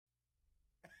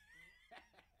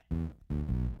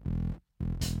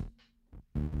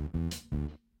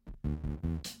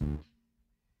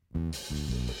Good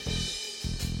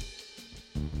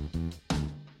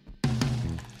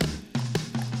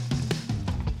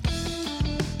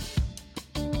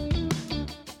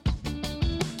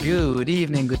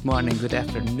evening, good morning, good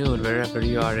afternoon, wherever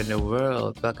you are in the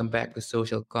world. Welcome back to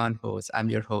Social Confoes. I'm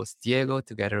your host, Diego,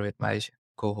 together with my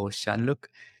co-host, Jean-Luc.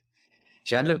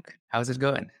 Jean-Luc, how's it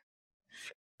going?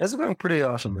 It's going pretty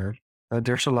awesome, man.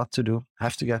 There's a lot to do. I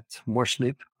have to get more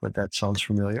sleep, but that sounds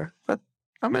familiar. But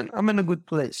I'm in a good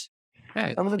place.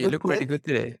 Right, I'm in a you good look pretty place. good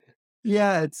today.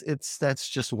 Yeah, it's that's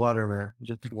just water, man.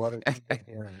 Just water. Yeah,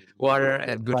 Water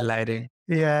and good lighting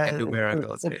yeah, can do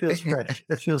miracles. it feels fresh.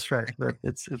 It feels fresh, but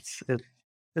it's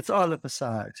all a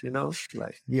facade,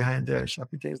 Like behind there,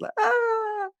 everything's like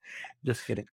Just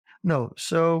kidding. No,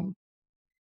 so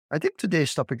I think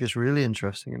today's topic is really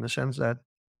interesting in the sense that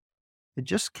it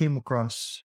just came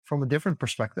across from a different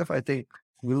perspective. I think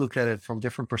we look at it from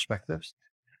different perspectives,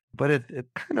 but it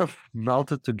kind of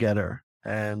melted together.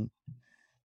 And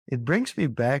it brings me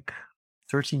back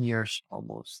 13 years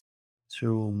almost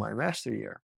to my master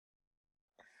year.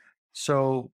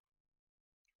 So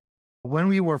when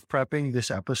we were prepping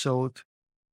this episode,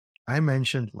 I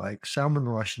mentioned like Salman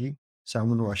Rushdie,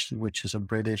 which is a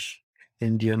British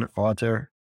Indian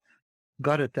author,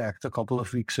 got attacked a couple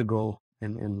of weeks ago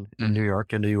in New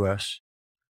York in the US.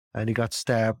 And he got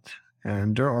stabbed,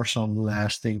 and there are some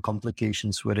lasting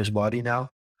complications with his body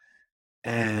now.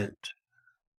 And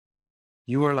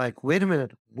you were like, wait a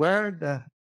minute,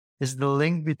 is the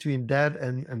link between that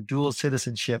and dual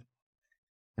citizenship?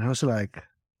 And I was like,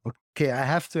 okay, I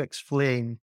have to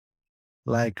explain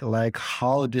like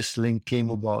how this link came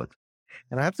about.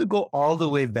 And I have to go all the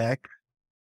way back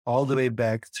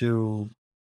to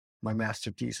my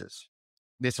master thesis.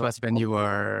 This was when you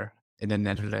were in the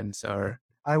Netherlands or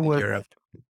I in was Europe.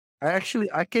 I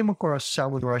came across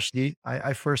Salman Rushdie.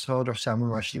 I first heard of Salman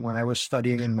Rushdie when I was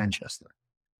studying in Manchester.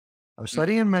 I was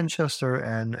studying in Manchester,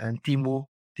 and Timo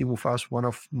Faust, one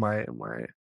of my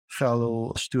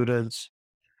fellow students,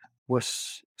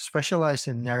 was specialized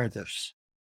in narratives.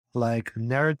 Like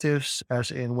narratives as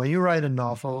in when you write a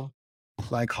novel,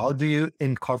 like how do you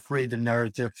incorporate the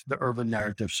narrative, the urban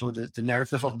narrative, so the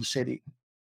narrative of the city.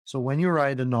 So when you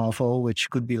write a novel, which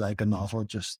could be like a novel,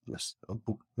 just a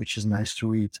book, which is nice to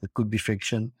read, it could be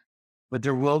fiction, but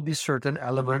there will be certain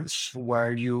elements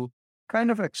where you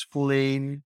kind of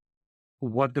explain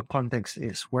what the context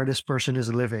is, where this person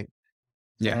is living.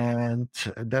 Yeah. And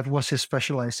that was his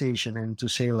specialization, and to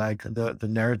say like the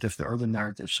narrative, the urban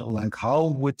narrative. So like how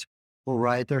would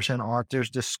writers and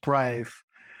authors describe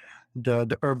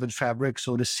the urban fabric,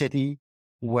 so the city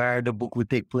where the book would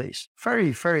take place?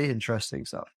 Very, very interesting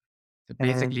stuff. So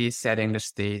basically setting the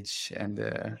stage and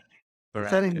the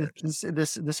Setting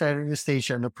parameters. setting the stage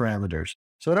and the parameters.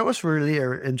 So that was really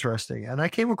interesting. And I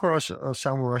came across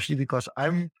Salman Rushdie because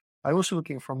I was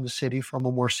looking from the city from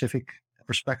a more civic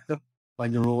perspective,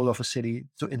 like the role of a city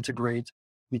to integrate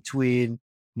between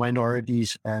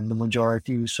minorities and the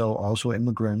majority, so also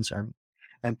immigrants and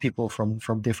people from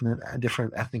different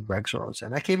ethnic backgrounds.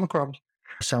 And I came across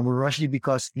Salman Rushdie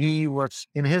because he was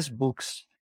in his books.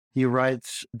 He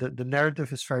writes the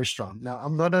narrative is very strong. Now,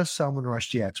 I'm not a Salman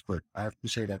Rushdie expert. I have to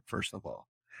say that first of all.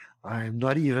 I'm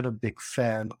not even a big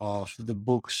fan of the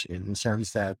books in the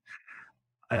sense that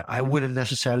I wouldn't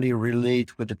necessarily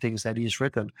relate with the things that he's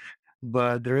written.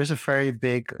 But there is a very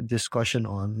big discussion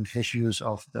on his use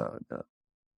of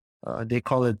they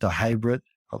call it the hybrid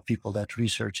of people that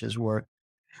research his work,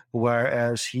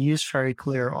 whereas he is very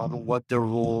clear on what the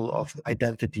role of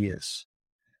identity is.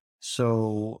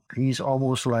 So he's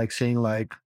almost like saying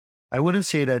like, I wouldn't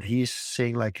say that he's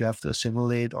saying like you have to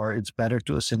assimilate or it's better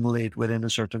to assimilate within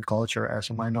a certain culture as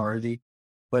a minority,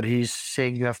 but he's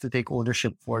saying you have to take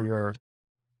ownership for your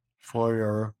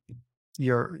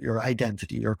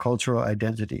identity, your cultural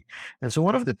identity. And so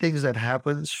one of the things that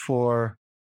happens for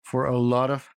a lot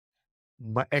of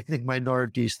ethnic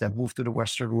minorities that move to the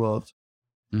Western world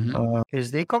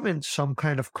is they come in some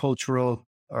kind of cultural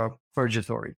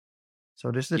purgatory. So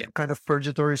there's this kind of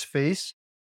purgatory space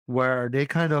where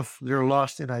they're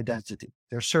lost in identity.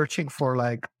 They're searching for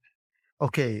like,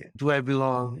 okay, do I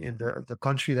belong in the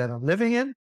country that I'm living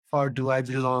in, or do I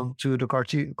belong to the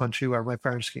country where my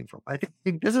parents came from? I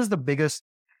think this is the biggest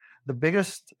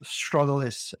struggle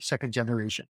is second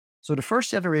generation. So the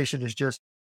first generation is just,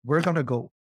 we're going to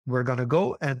go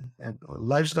and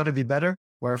life's going to be better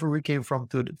wherever we came from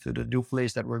to the new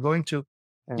place that we're going to.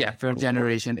 And first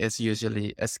generation is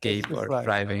usually escape or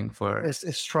striving for... Is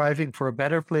striving for a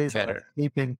better place or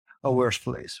escaping a worse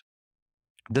place.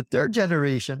 The third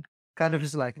generation kind of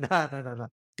is like, no.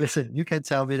 Listen, you can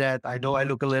tell me that. I know I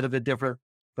look a little bit different,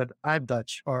 but I'm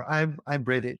Dutch or I'm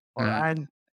British or Mm. I'm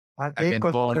I've been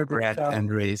born, bred,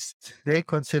 and raised. they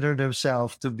consider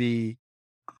themselves to be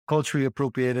culturally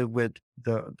appropriated with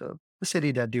the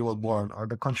city that they were born or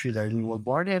the country that they were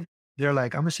born in. They're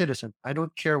like, I'm a citizen. I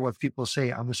don't care what people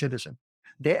say. I'm a citizen.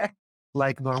 They act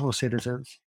like normal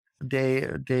citizens.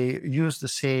 They use the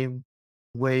same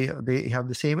way. They have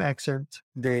the same accent.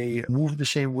 They move the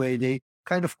same way. They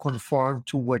kind of conform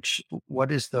to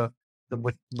what is the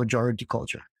majority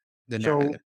culture. The So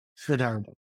narrative. the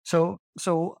narrative. So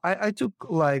I took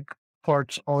like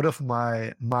parts out of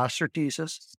my master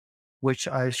thesis, which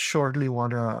I shortly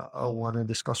wanna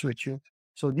discuss with you.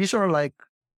 So these are like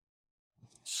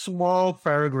small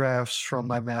paragraphs from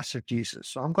my master thesis.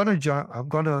 So I'm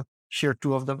gonna share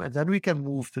two of them, and then we can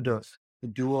move to the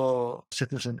dual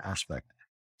citizen aspect.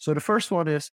 So the first one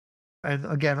is, and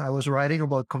again, I was writing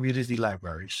about community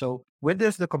libraries. So with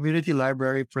this, the community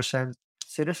library presents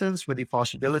citizens with the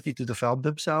possibility to develop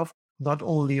themselves, not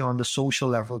only on the social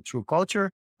level through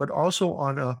culture, but also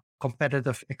on a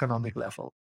competitive economic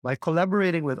level. By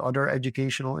collaborating with other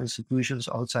educational institutions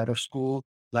outside of school,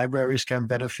 libraries can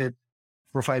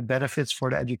provide benefits for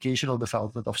the educational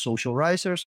development of social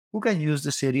risers who can use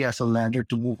the city as a ladder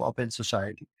to move up in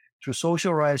society. Through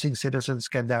social rising, citizens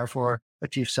can therefore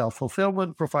achieve self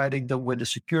fulfillment, providing them with the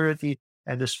security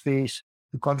and the space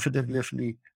to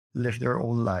confidently live their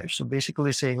own lives. So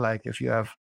basically, saying like if you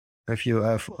have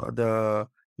the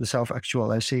self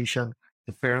actualization,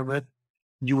 the pyramid,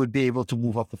 you would be able to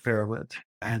move up the pyramid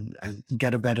and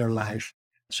get a better life.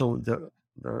 So the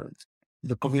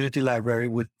the community library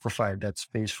would provide that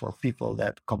space for people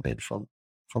that come in from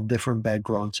different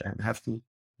backgrounds and have to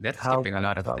That's help. skipping a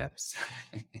lot of steps.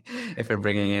 If we're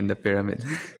bringing in the pyramid.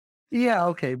 Yeah,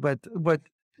 okay, but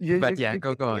But yeah,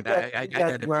 go you on. I get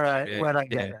get the where picture. Yeah, I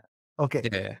get yeah, at. Okay,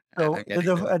 yeah. so I'm getting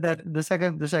the and then the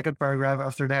second paragraph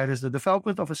after that is the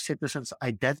development of a citizen's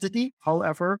identity.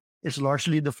 However, is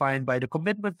largely defined by the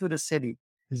commitment to the city.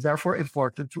 It's therefore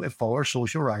important to empower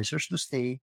social risers to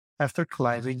stay after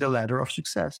climbing the ladder of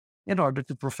success in order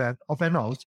to prevent up and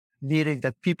out, meaning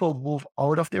that people move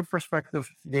out of their prospective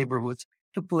neighborhoods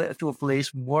to a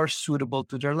place more suitable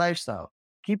to their lifestyle.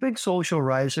 Keeping social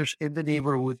risers in the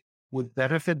neighborhood would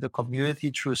benefit the community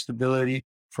through stability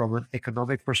from an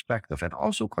economic perspective and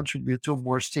also contribute to a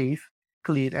more safe,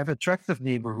 clean, and attractive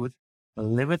neighborhood,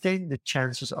 limiting the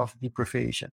chances of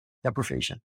deprivation.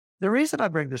 The reason I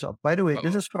bring this up, by the way, oh,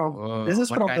 this is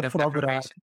what from the kind of program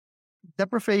deprivation?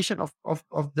 deprivation of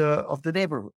the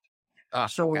neighborhood. Ah,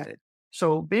 got So it.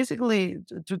 so basically,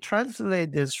 to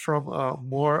translate this from a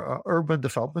more urban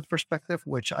development perspective,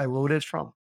 which I wrote it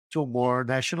from, to a more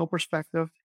national perspective,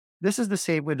 this is the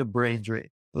same with the brain drain.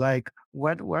 Like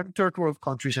when third world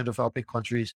countries and developing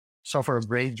countries suffer a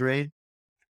brain drain,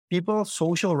 people,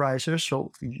 social risers.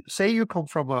 So say you come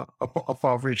from a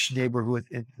impoverished neighborhood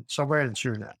in somewhere in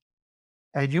Suriname,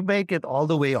 and you make it all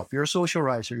the way up. You're a social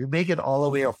riser. You make it all the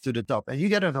way up to the top, and you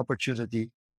get an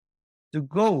opportunity to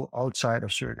go outside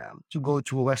of Suriname, to go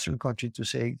to a Western country, to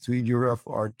say to Europe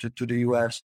or to the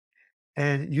US,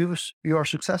 and you are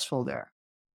successful there.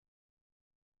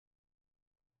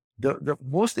 The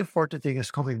most important thing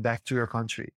is coming back to your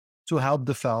country to help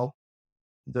develop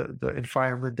the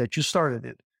environment that you started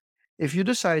in. If you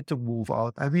decide to move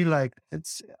out, I mean, like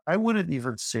I wouldn't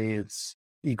even say it's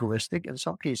egoistic. In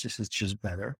some cases, it's just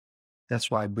better. That's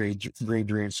why brain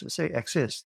drains say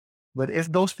exist. But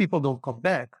if those people don't come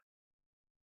back,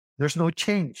 there's no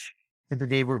change in the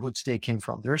neighborhoods they came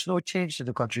from. There's no change in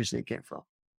the countries they came from.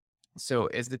 So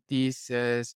is the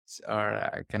thesis,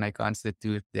 or can I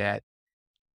constitute that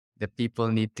the people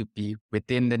need to be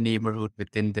within the neighborhood,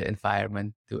 within the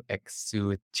environment to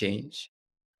exude change?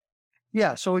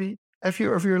 Yeah. So if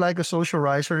you're like a social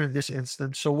riser in this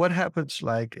instance, so what happens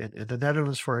like in the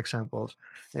Netherlands, for example,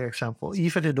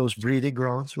 even in those breeding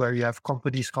grounds where you have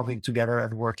companies coming together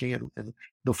and working in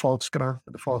the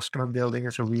Volkskrant building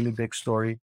is a really big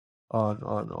story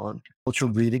on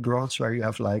cultural breeding grounds where you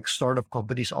have like startup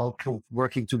companies all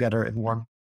working together in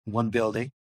one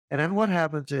building. And then what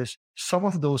happens is some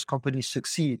of those companies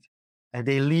succeed and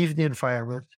they leave the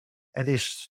environment and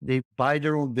they buy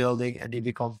their own building and they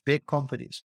become big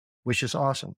companies, which is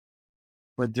awesome.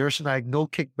 But there's like no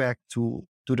kickback to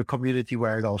the community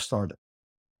where it all started.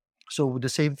 So the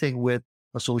same thing with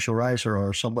a social riser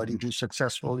or somebody who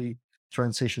successfully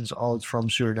transitions out from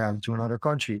Suriname to another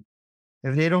country.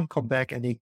 If they don't come back and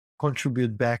they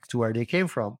contribute back to where they came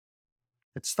from,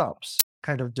 it stops.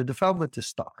 Kind of the development is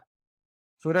stuck.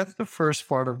 So that's the first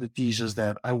part of the thesis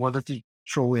that I wanted to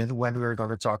throw in when we are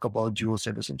going to talk about dual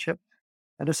citizenship.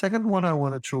 And the second one I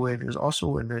want to throw in is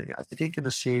also in the, I think in the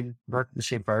same, not the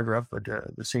same paragraph, but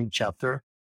the same chapter.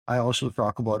 I also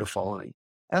talk about the following.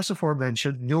 As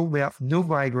aforementioned, new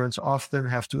migrants often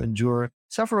have to endure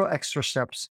several extra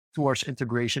steps towards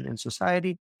integration in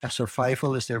society, as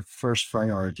survival is their first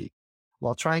priority.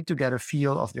 While trying to get a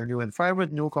feel of their new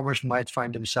environment, newcomers might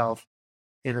find themselves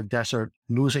in a desert,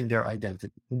 losing their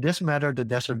identity. In this matter, the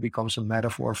desert becomes a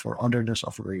metaphor for otherness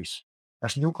of race.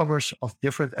 As newcomers of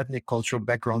different ethnic cultural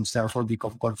backgrounds therefore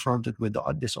become confronted with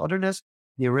this otherness,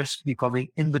 they risk becoming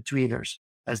in-betweeners,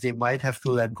 as they might have to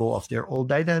let go of their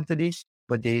old identities,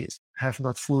 but they have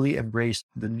not fully embraced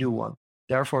the new one,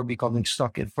 therefore becoming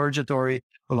stuck in purgatory,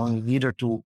 belonging neither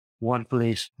to one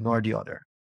place nor the other.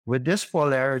 With this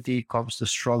polarity comes the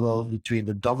struggle between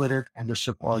the dominant and the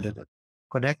subordinate,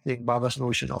 connecting Baba's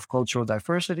notion of cultural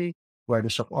diversity, where the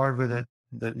subordinate,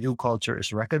 the new culture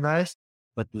is recognized,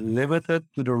 but limited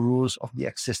to the rules of the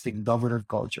existing dominant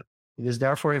culture. It is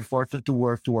therefore important to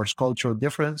work towards cultural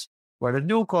difference, where the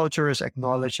new culture is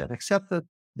acknowledged and accepted,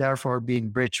 therefore being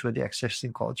bridged with the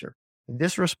existing culture. In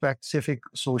this respect, civic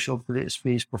social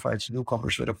space provides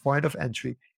newcomers with a point of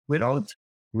entry without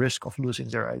risk of losing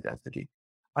their identity.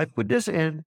 I put this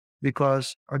in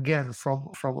because, again,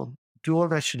 from a dual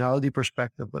nationality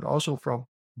perspective, but also from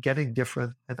getting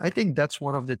different. And I think that's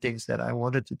one of the things that I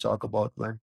wanted to talk about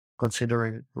when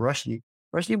considering Rushdie.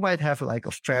 Rushdie might have like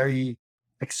a very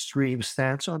extreme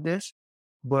stance on this,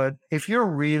 but if you're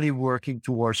really working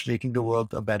towards making the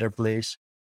world a better place,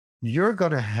 you're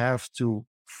going to have to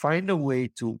find a way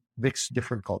to mix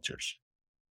different cultures.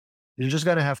 You're just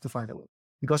going to have to find a way.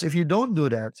 Because if you don't do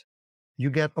that, you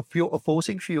get a few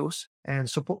opposing views, and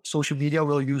social media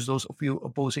will use those few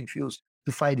opposing views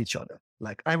to fight each other.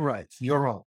 Like, I'm right, you're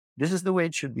wrong. This is the way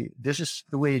it should be. This is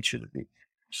the way it should be.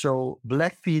 So,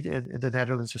 Blackfeet in the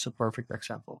Netherlands is a perfect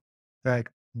example. Like,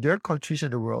 there are countries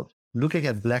in the world looking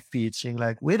at Blackfeet saying,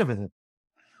 like, wait a minute,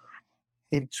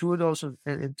 in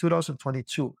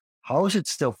 2022, how is it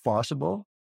still possible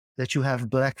that you have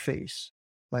blackface?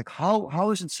 Like,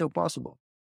 how is it still possible?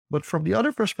 But from the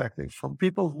other perspective, from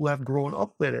people who have grown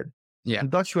up with it, Yeah. the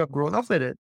Dutch who have grown up with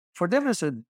it, for them it's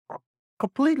a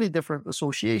completely different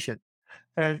association.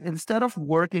 And instead of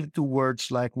working towards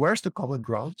like, where's the common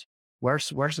ground? Where's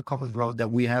the common ground that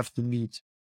we have to meet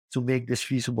to make this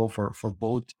feasible for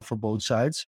both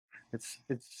sides?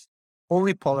 It's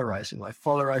only polarizing, like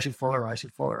polarizing.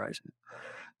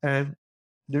 And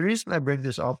the reason I bring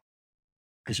this up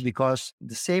is because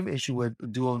the same issue with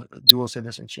dual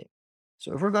citizenship.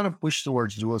 So if we're gonna push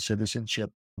towards dual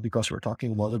citizenship because we're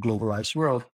talking about a globalized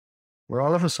world, we're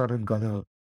all of a sudden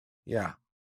yeah,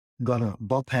 gonna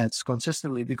bump heads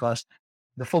consistently because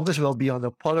the focus will be on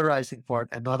the polarizing part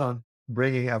and not on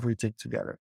bringing everything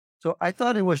together. So I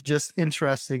thought it was just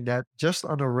interesting that just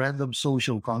on a random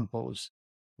social compose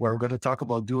where we're going to talk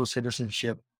about dual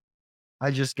citizenship,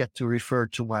 I just get to refer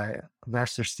to my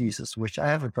master's thesis, which I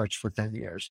haven't touched for 10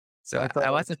 years. So I thought,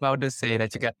 I was about to say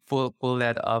that you can pull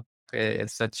that up in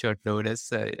such short notice.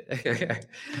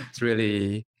 It's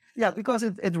really yeah, because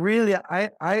it really, I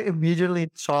immediately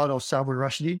thought of Salman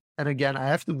Rushdie. And again, I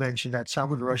have to mention that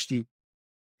Salman Rushdie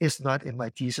is not in my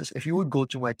thesis. If you would go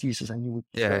to my thesis and you would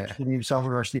yeah. search the name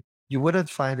Salman Rushdie, you wouldn't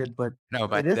find it. But No,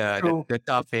 but it is true. the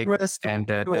topic and Through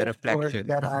the his work reflection.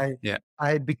 that Yeah.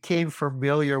 I became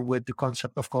familiar with the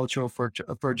concept of cultural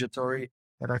purgatory,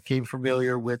 and I came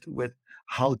familiar with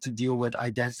how to deal with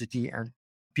identity and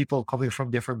people coming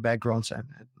from different backgrounds and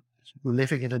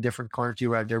living in a different country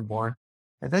where they're born.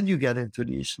 And then you get into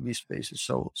these spaces.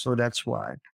 So that's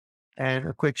why. And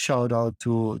a quick shout out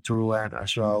to Ruan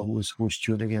as well, who's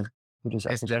tuning in to this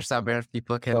Is there episode. somewhere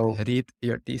people can So read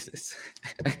your thesis?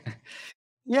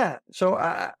 yeah, so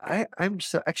I'm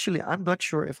so actually I'm not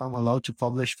sure if I'm allowed to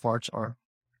publish parts or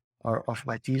of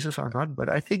my thesis or not, but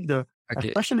I think the Okay.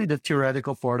 especially the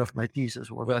theoretical part of my thesis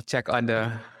was We'll check on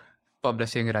the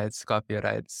publishing rights,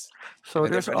 copyrights in so a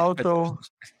there's different episode. also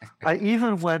I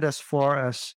even went as far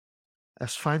as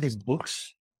finding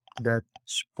books that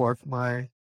support my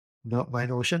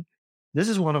notion. This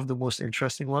is one of the most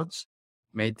interesting ones.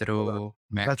 Made through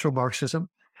Mac, Retro Marxism.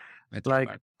 Metro Like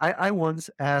Mark. I once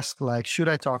asked, like, should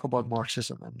I talk about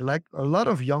Marxism? And like a lot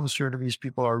of young Surinamese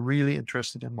people are really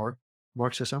interested in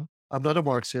Marxism. I'm not a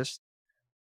Marxist.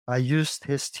 I used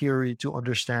his theory to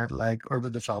understand like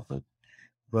urban development,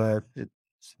 but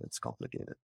it's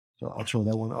complicated. So I'll throw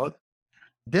that one out.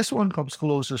 This one comes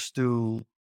closest to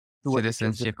what we just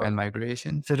Citizenship discussed. and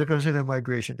migration. Citizenship and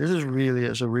Migration. This is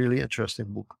a really interesting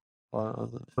book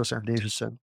on Sam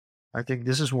Davidson. I think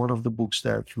this is one of the books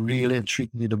that really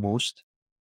intrigued me the most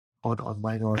on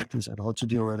minorities and how to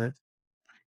deal with it.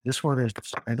 This one is,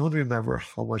 I don't remember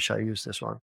how much I use this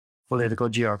one. Political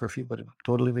geography, but it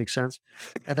totally makes sense.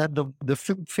 And then the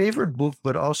favorite book,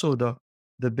 but also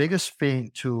the biggest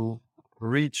pain to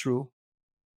read through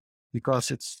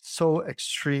because it's so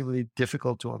extremely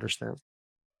difficult to understand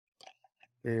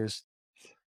is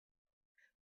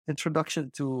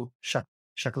Introduction to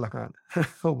Shaklakan.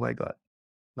 Oh my God.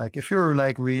 Like if you're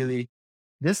like really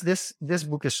this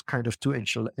book is kind of too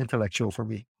intellectual for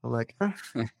me. I'm like, "Huh?"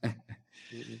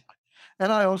 Mm-mm.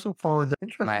 And I also found My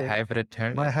interesting hybrid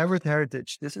my heritage hybrid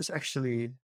heritage. This is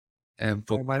actually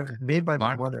book made by my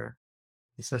mark. mother.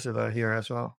 It says it here as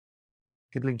well.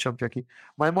 Kidling Chumpyaki.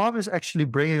 My mom is actually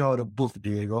bringing out a book,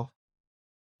 Diego.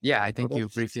 Yeah, I So think you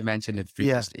that's, briefly mentioned it yeah.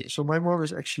 previously. So my mom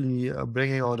is actually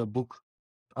bringing out a book,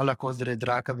 Ala Condre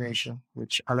Dracamation,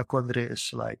 which Ala Condre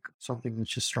is like something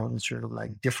which is strong in sort of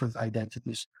like different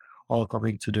identities all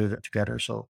coming to do that together.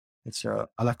 So it's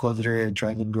Ala Condre and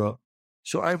Dragon Grow.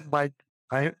 So I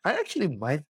actually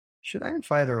might, should I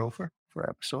invite her over for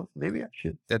episode? Maybe I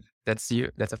should. That's you.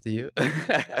 That's up to you.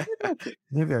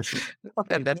 Maybe I should.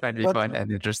 Okay. That might be But fun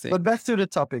and interesting. but back to the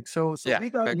topic. So Yeah, we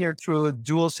got but here through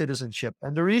dual citizenship.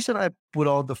 And the reason I put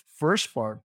out the first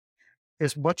part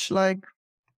is much like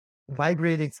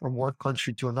migrating from one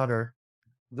country to another,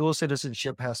 dual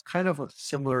citizenship has kind of a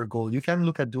similar goal. You can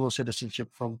look at dual citizenship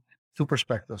from two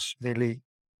perspectives, mainly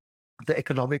the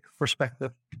economic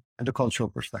perspective and the cultural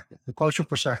perspective. The cultural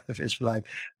perspective is like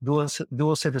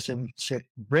dual citizenship,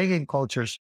 bringing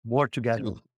cultures more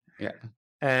together. yeah.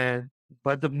 And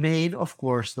but the main, of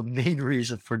course, the main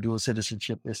reason for dual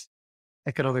citizenship is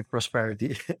economic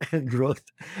prosperity and growth.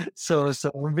 So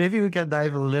maybe we can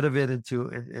dive a little bit into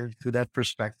that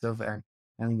perspective and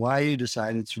why you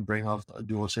decided to bring up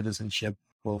dual citizenship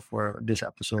for this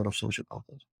episode of Social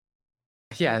Confoes.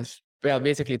 Yes. Well,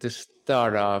 basically to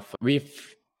start off,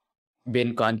 we've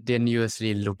been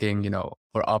continuously looking,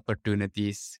 for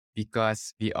opportunities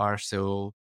because we are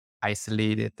so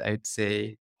isolated, I'd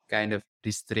say, kind of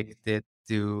restricted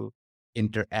to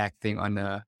interacting on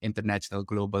a international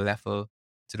global level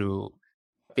through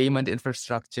payment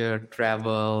infrastructure,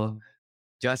 travel,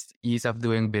 just ease of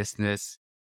doing business.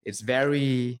 It's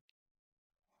very,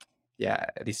 yeah,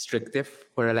 restrictive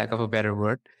for a lack of a better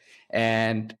word.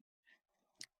 And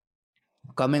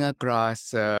coming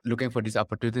across, looking for these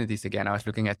opportunities again, I was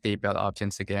looking at PayPal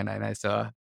options again, and I saw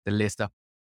the list of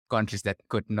countries that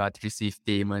could not receive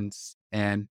payments.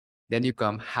 And then you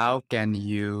come, how can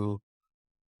you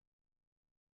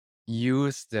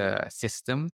use the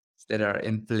systems that are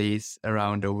in place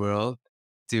around the world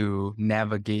to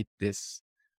navigate this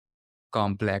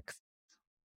complex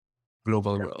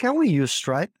global world? Can we use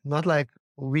Stripe? Not like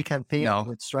we can pay No,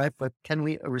 with Stripe, but can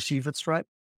we receive with Stripe?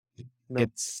 No.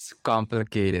 it's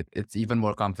complicated. It's even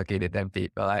more complicated than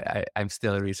PayPal. I'm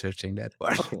still researching that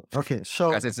part. Okay.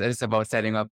 So Because it's about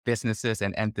setting up businesses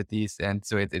and entities, and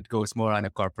so it goes more on a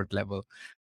corporate level.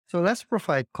 So let's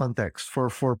provide context for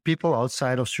people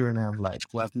outside of Suriname, like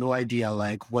who have no idea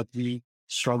like what we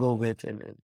struggle with in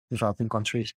developing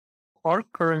countries. Our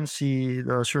currency,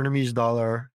 the Surinamese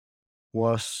dollar,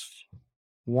 was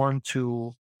 1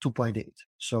 to 2.8.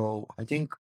 So I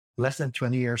think less than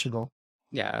 20 years ago.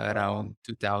 Yeah, around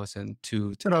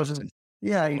 2002, 2000,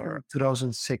 yeah, 2004, even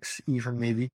 2006, even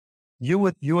maybe. You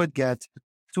would get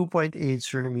 2.8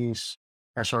 Surinamese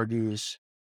SRDs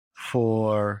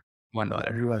for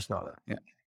 $1. US dollar. Yeah,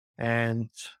 And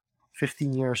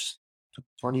 15 years to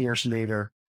 20 years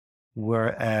later, we're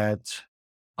at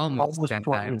almost almost 10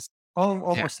 20, times. Yeah,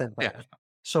 almost 10 yeah, times.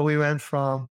 So we went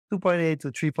from 2.8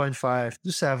 to 3.5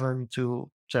 to 7 to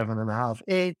 7.5,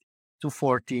 8 to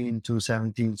 14 to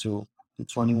 17 to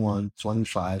 21,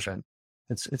 25. And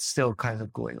it's still kind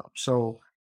of going up. So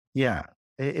yeah,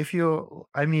 if you,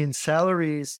 I mean,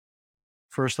 salaries,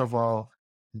 first of all,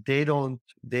 they don't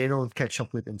catch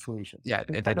up with inflation. yeah.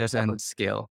 They It kind of never. doesn't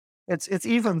scale. It's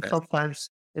even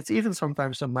Yes.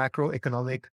 sometimes a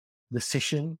macroeconomic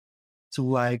decision to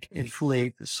like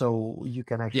inflate so you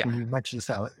can Yeah. actually match the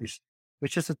salaries,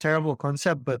 which is a terrible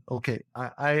concept. But okay,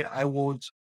 I won't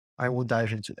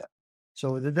dive into that.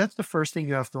 So that's the first thing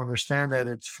you have to understand, that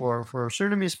it's for a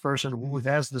Surinamese person who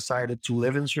has decided to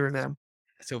live in Suriname.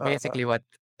 So Uh, basically, what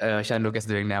Jean-Luc is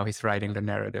doing now, he's writing the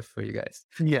narrative for you guys.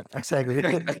 yeah, exactly.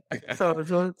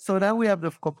 So now we have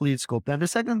the complete scope. Then the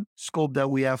second scope that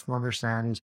we have to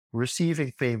understand is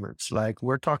receiving payments. Like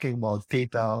we're talking about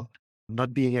PayPal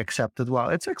not being accepted. Well,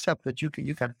 it's accepted. You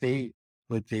can pay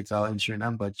with PayPal in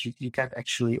Suriname, but you can't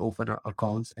actually open an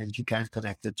account and you can't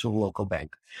connect it to a local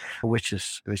bank, which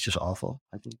is awful.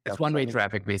 I think It's that's one-way something.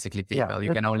 traffic, basically, Yeah, PayPal.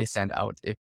 You can only send out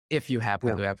if you happen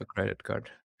yeah. to have a credit card.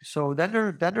 So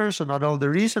then there's another. The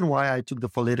reason why I took the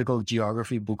political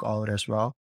geography book out as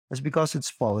well is because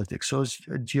it's politics. So it's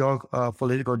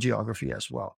political geography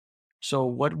as well. So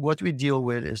what we deal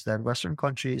with is that Western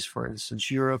countries, for instance,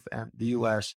 Europe and the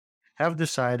US, have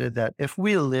decided that if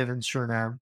we live in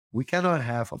Suriname, we cannot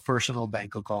have a personal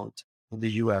bank account in the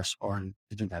US or in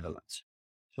the Netherlands.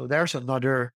 So there's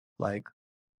another like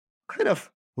kind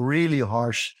of really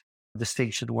harsh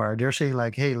distinction where they're saying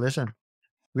like, hey, listen,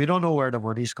 we don't know where the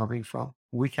money is coming from.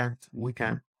 We can't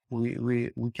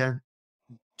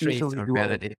Trace easily or do a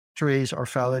validate. trace or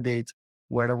validate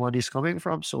where the money is coming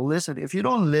from. So listen, if you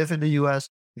don't live in the US,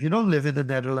 if you don't live in the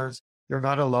Netherlands, you're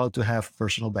not allowed to have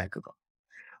personal bank account.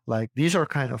 Like these are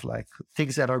kind of like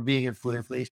things that are being put in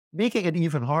place, making it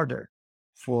even harder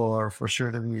for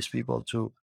Surinamese people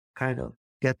to kind of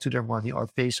get to their money or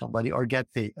pay somebody or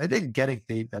get paid. I think getting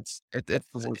paid that's the It's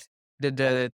most the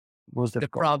the most the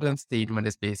difficult. problem statement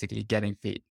is basically getting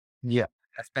paid, Yeah.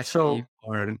 especially So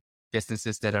for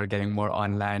businesses that are getting more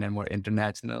online and more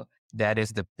international. That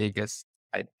is the biggest,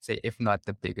 I'd say, if not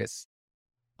the biggest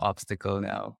obstacle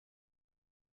now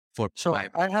for So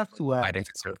I have to providing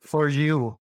ask the service. for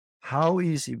you, how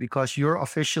easy, because you're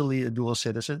officially a dual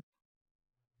citizen.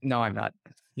 No, I'm not.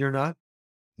 You're not,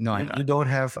 No, I'm you not. don't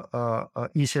have a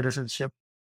e-citizenship,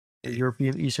 a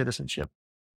European e-citizenship.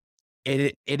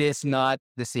 It is not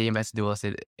the same as dual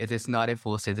citizen. It is not a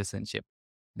full citizenship.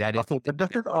 That is Okay, but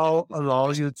does it all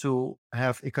allow you to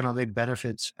have economic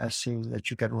benefits as saying that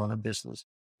you can run a business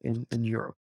in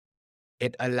Europe?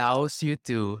 it allows you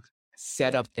to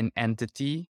set up an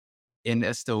entity in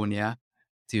Estonia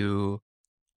to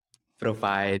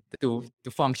provide to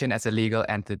function as a legal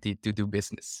entity to do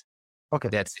business. Okay,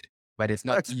 That's it. But it's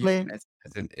so not you explain. as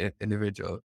an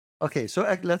individual. Okay, so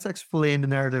let's explain the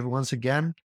narrative once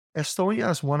again. Estonia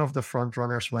is one of the front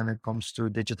runners when it comes to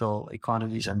digital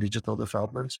economies and digital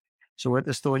developments. So what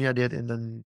Estonia did in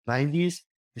the 90s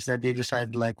is that they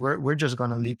decided like we're just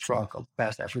gonna leapfrog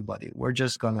past everybody. We're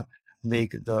just gonna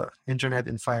make the internet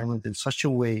environment in such a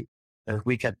way that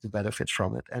we get to benefit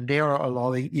from it. And they are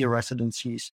allowing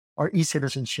e-residencies or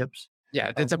e-citizenships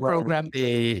Yeah, that's a where program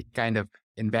they kind of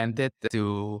invented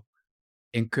to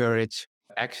encourage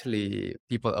actually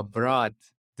people abroad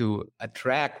to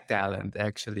attract talent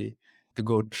actually to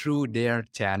go through their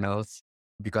channels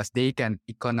because they can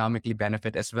economically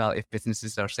benefit as well if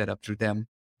businesses are set up through them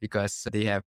because they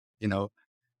have, you know,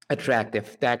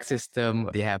 attractive tax system.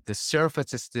 They have the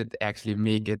services that actually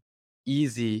make it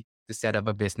easy to set up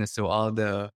a business. So all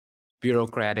the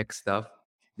bureaucratic stuff,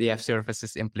 they have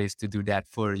services in place to do that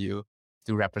for you,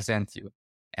 to represent you.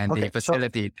 And they okay, so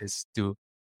facilitate this to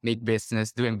make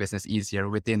doing business easier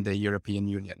within the European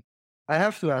Union. I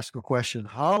have to ask a question.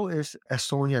 How is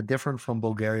Estonia different from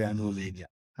Bulgaria and Romania?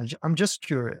 I'm just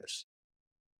curious.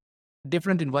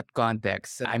 Different in what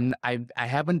context? I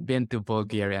haven't been to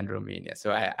Bulgaria and Romania,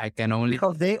 so I can only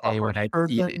Because say what I've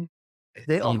seen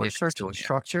they in offer certain Estonia.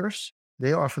 structures.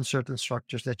 They offer certain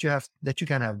structures that you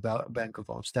can have bank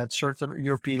accounts. That certain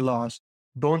European laws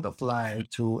don't apply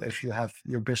to if you have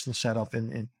your business set up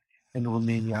in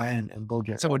Romania and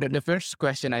Bulgaria. So the first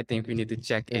question I think we need to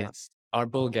check Yeah, is, are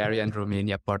Bulgaria and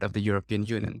Romania part of the European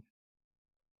Union?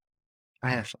 I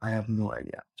have no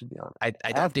idea, to be honest. I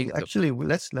I don't have think so. actually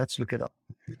let's look it up.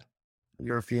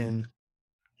 European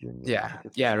Union. Yeah,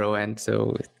 yeah, Rowan.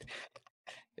 So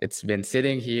it's been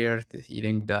sitting here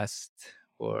eating dust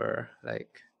for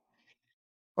like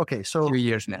Okay, a few so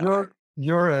years now.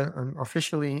 you're an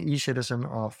officially e-citizen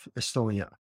of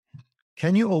Estonia.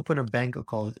 Can you open a bank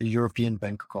account, a European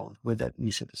bank account with that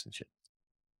e-citizenship?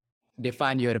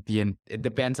 Define European. It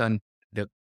depends on the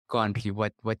country.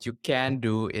 What you can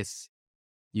do is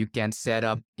you can set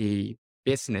up a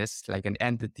business like an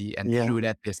entity, and Yeah. through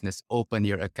that business, open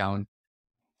your account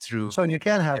through So you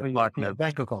can a have a partner, European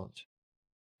bank account.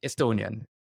 Estonian.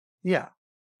 Yeah.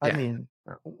 I Yeah, mean,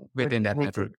 within it that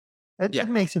makes network. it Yeah.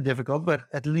 makes it difficult, but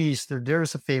at least there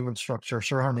is a payment structure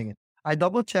surrounding it. I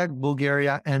double checked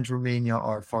Bulgaria and Romania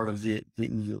are part of the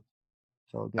EU.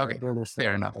 So Okay. they're listed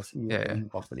Fair enough. as EU, Yeah.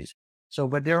 companies. So,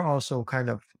 but they're also kind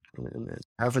of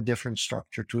have a different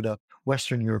structure to the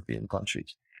Western European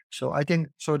countries. So I think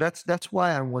so. That's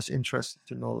why I was interested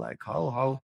to know like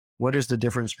how what is the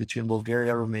difference between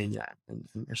Bulgaria, Romania, and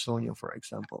Estonia, for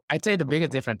example. I'd say the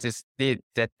biggest difference is that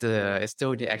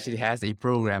Estonia actually has a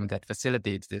program that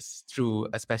facilitates this through,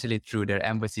 especially through their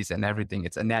embassies and everything.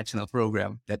 It's a national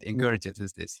program that Yeah.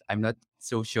 encourages this. I'm not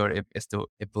so sure if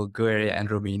Bulgaria and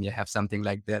Romania have something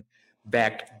like that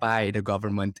backed by the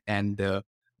government and the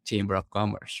Chamber of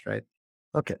Commerce, right?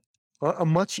 Okay. Well, a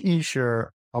much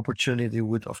easier opportunity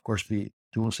would, of course, be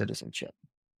dual citizenship.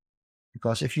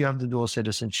 because if you have the dual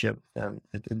citizenship, then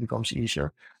it becomes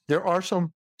easier. There are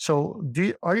some. So,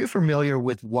 are you familiar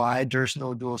with why there's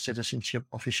no dual citizenship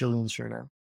officially in Suriname?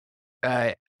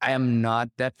 I am not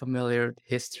that familiar with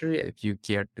history. If you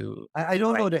care to I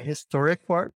don't know like, the historic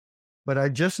part, but I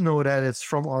just know that it's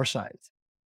from our side.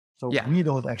 So yeah, we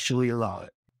don't actually allow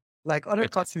it. Like other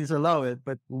which is countries allow it,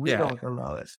 but we yeah, don't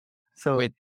allow it. So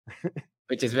which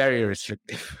which is very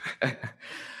restrictive.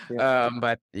 yeah,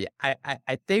 But yeah,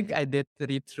 I think I did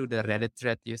read through the Reddit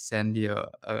thread you sent me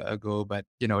ago, but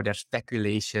there's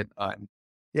speculation on,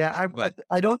 yeah. but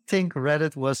I don't think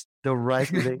Reddit was the right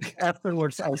link.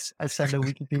 Afterwards, I sent a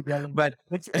Wikipedia link, but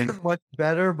which isn't much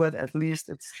better, but at least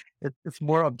it's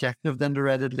more objective than the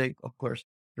Reddit link. Of course,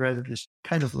 Reddit is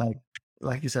kind of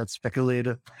like you said,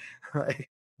 speculative, right?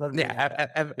 Not really yeah,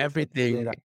 based on any everything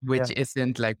data. Yeah. which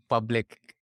isn't like public.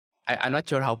 I'm not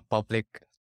sure how public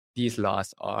these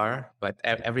laws are, but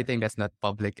everything that's not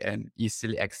public and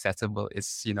easily accessible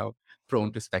is,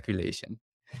 prone to speculation.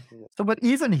 Yeah. So, but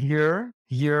even here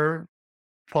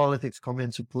politics come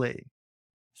into play.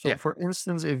 So, Yeah, for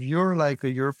instance, if you're like a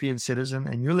European citizen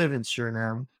and you live in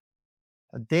Suriname,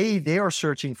 they are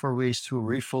searching for ways to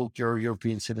revoke your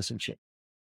European citizenship.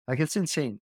 Like it's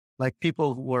insane. Like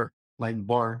people who were like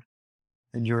born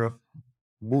in Europe,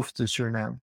 moved to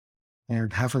Suriname,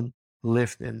 and haven't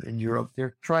lived in Europe,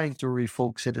 they're trying to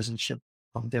revoke citizenship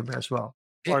from them as well,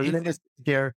 or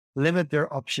limit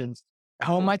their options.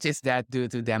 how much is that due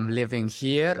to them living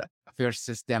here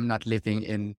versus them not living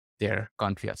in their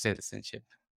country of citizenship?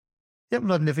 Them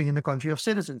not living in the country of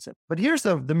citizenship. But here's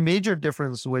the major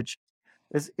difference, which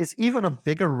is even a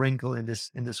bigger wrinkle in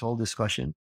this whole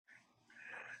discussion.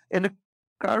 In the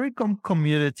CARICOM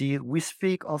community, we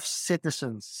speak of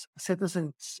citizens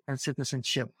and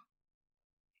citizenship.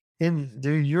 In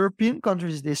the European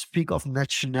countries, they speak of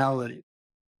nationality.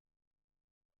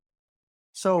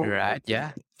 So, Right?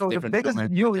 Yeah. so the Different biggest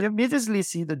from you immediately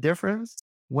see the difference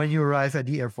when you arrive at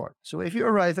the airport. So, if you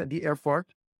arrive at the airport,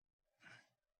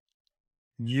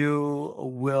 you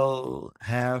will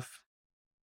have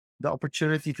the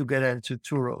opportunity to get into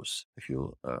 2 rows if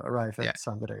you arrive yeah. at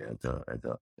Sangre at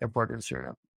the airport in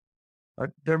Suriname.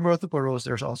 There are multiple rows.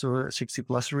 There's also a 60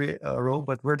 plus row,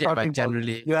 but we're Yeah, talking but about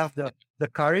generally you have the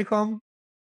CARICOM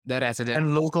the resident,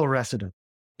 and local resident.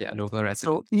 yeah, local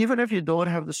resident. So even if you don't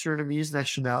have the Surinamese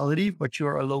nationality, but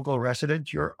you're a local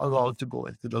resident, you're allowed to go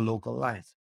into the local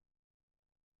lines.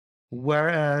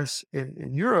 Whereas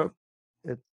in Europe,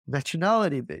 it's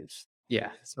nationality based.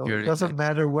 Yeah. So it Purely doesn't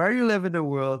matter where you live in the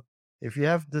world. If you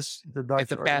have the Dutch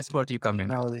it's a or the passport you come in.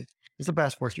 nationality, it's a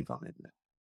passport you come in with.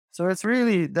 So it's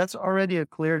really, that's already a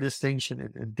clear distinction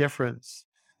and difference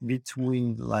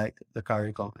between like the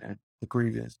CARICOM and the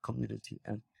Caribbean community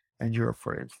and Europe,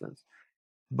 for instance.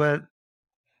 But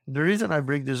the reason I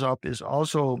bring this up is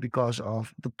also because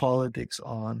of the politics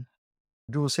on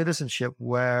dual citizenship,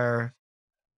 where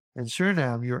in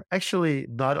Suriname, you're actually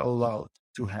not allowed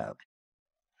to have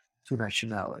two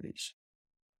nationalities.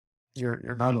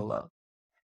 You're not allowed.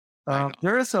 I know.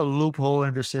 There is a loophole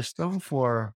in the system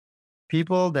for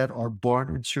people that are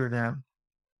born in Suriname,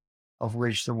 of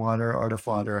which the mother or the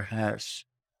father has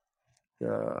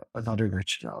another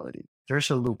nationality. There's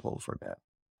a loophole for that.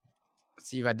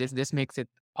 See, but this makes it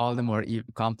all the more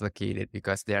complicated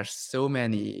because there are so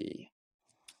many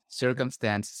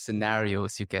circumstance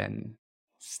scenarios you can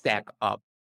stack up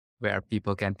where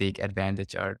people can take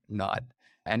advantage or not.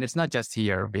 And it's not just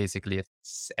here, basically,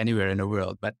 it's anywhere in the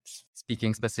world, but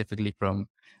speaking specifically from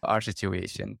our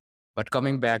situation. But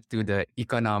coming back to the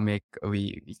economic,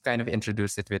 we kind of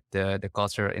introduced it with the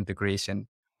cultural integration.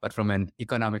 But from an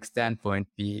economic standpoint,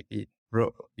 we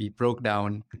broke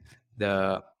down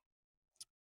the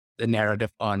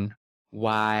narrative on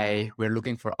why we're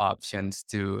looking for options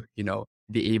to,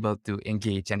 be able to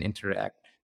engage and interact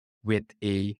with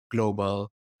a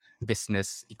global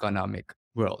business economic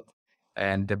world.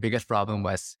 And the biggest problem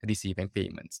was receiving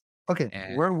payments. Okay,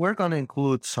 And we're gonna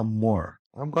include some more.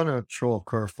 I'm gonna throw a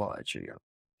curveball at you.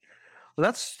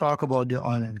 Let's talk about the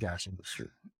oil and gas industry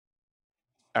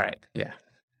all right, yeah.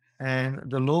 and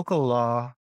the local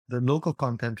law, the local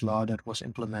content law that was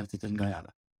implemented in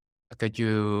Guyana. Could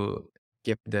you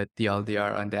give the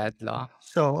TLDR on that law?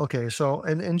 So, okay, so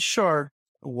in short,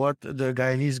 what the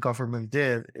Guyanese government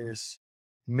did is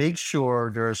make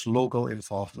sure there's local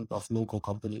involvement of local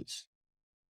companies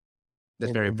That's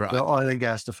in, very in the broad. oil and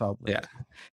gas development. Yeah.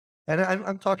 And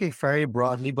I'm talking very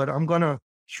broadly, but I'm gonna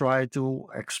try to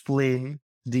explain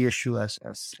the issue as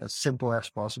simple as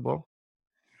possible.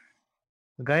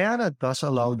 Guyana does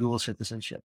allow dual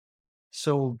citizenship.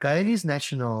 So Guyanese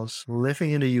nationals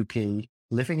living in the UK,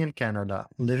 living in Canada,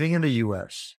 living in the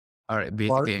US are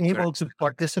are basically able encouraged. to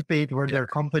participate with Yeah, their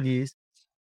companies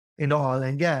in the oil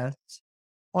and gas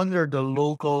under the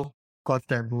local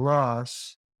content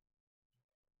laws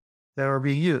that are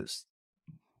being used.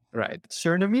 right.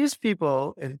 Surinamese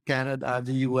people in Canada,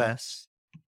 the US,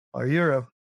 or Europe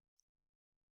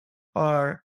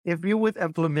are, if you would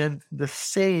implement the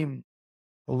same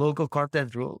local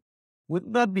content rule, would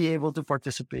not be able to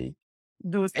participate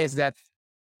due to Is that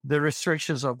the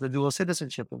restrictions of the dual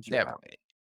citizenship in yeah? Suriname,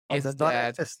 of Is the non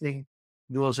that existing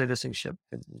dual citizenship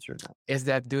in Suriname. is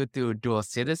that due to dual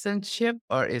citizenship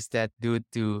or is that due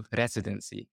to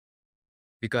residency?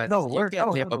 Because No, you we're can't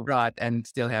no, live no, no. abroad and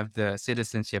still have the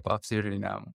citizenship of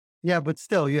Suriname. Yeah, but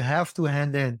still, you have to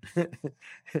hand in.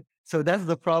 So that's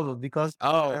the problem because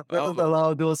Oh, doesn't oh,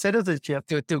 allow dual citizenship.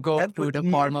 to go That through would the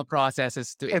mean formal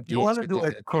processes to if you engage want to with do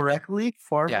it the correctly,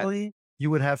 yeah. formally, you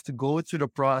would have to go through the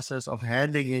process of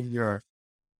handing in your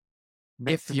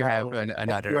If you have nationality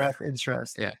if you another, have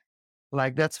interest. yeah,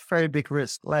 Like that's a very big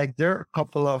risk. Like there are a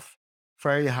couple of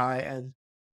very high end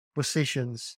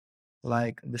positions,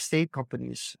 like the state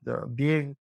companies,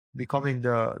 becoming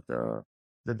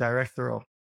the director of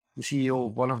the CEO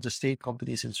of one of the state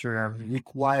companies in Suriname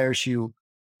requires you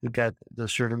to get the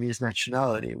Surinamese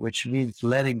nationality, which means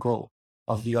letting go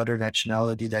of the other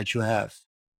nationality that you have.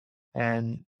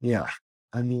 And yeah,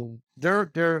 I mean,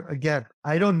 there again,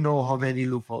 I don't know how many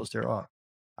loopholes there are.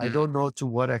 I mm, don't know to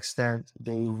what extent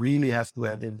they really have to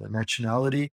add in the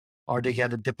nationality or they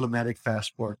get a diplomatic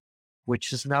passport,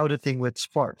 which is now the thing with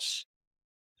sports.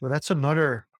 So that's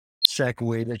another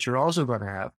segue that you're also going to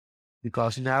have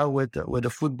because now with the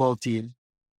football team,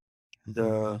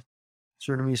 the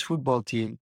Surinamese football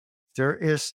team, there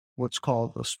is what's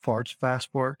called a sports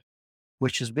passport,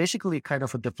 which is basically kind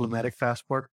of a diplomatic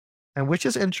passport, and which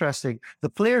is interesting. The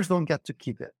players don't get to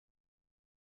keep it.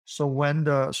 So when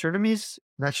the Surinamese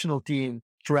national team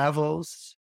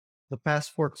travels, the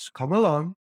passports come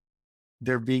along.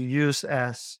 They're being used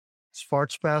as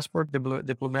sports passport,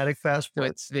 diplomatic so passport,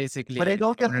 it's but they basically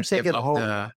don't get to take ownership it of home.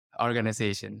 the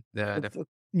organization. The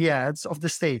Yeah, it's of the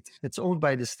state. It's owned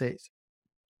by the state.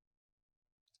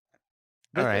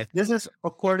 all right, This is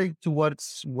according to what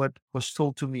was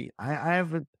told to me. I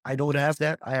haven't. I don't have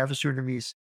that. I have a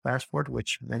Surinamese passport,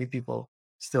 which many people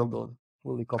still don't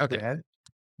fully okay. comprehend.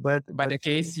 But But the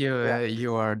case yeah,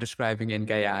 you are describing in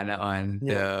Guyana on yeah,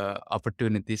 the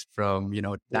opportunities from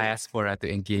yeah, diaspora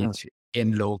to yeah, engage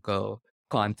in local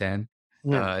content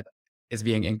yeah. uh, is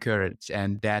being encouraged,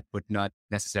 and that would not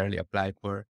necessarily apply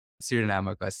for Suriname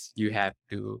because you have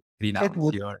to It renounce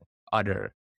would. your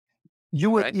other You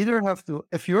would right. either have to,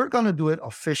 if you're gonna do it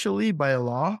officially by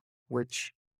law,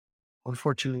 which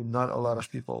unfortunately not a lot of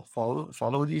people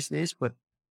follow these days. But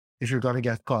if you're gonna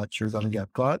get caught, you're gonna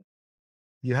get caught.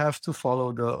 You have to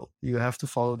follow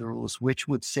the rules, which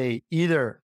would say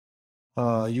either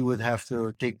you would have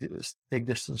to take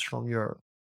distance from your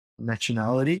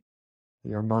nationality,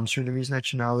 your non-Sudanese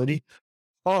nationality,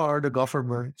 or the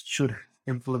government should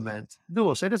implement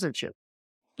dual citizenship.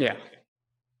 Yeah,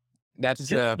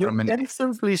 that's You from an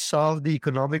instantly solve the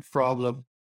economic problem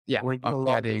yeah when you of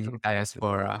allow them getting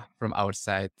diaspora from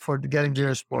outside for to getting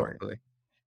their engage sport. locally.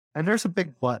 And there's a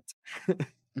big but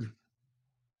Mm.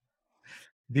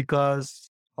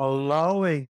 because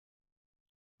allowing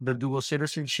the dual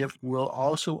citizenship will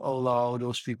also allow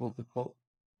those people to vote.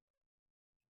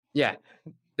 Yeah,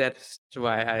 that's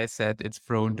why I said it's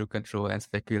prone to control and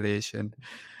speculation,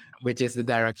 which is the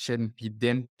direction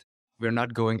we're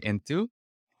not going into.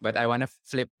 But I want to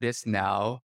flip this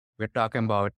now. We're talking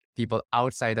about people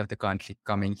outside of the country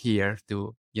coming here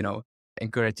to,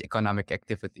 encourage economic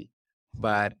activity,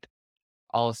 but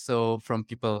also from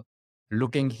people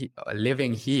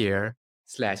living here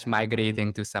slash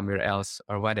migrating to somewhere else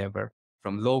or whatever,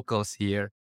 from locals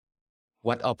here.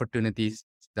 What opportunities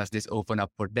does this open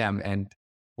up for them? And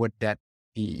would that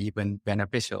be even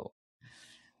beneficial?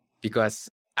 Because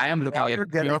I am Now looking at you're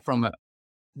getting pure from a,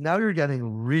 now you're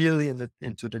getting really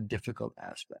into the difficult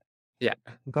aspect yeah,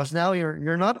 because now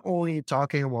you're not only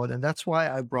talking about, and that's why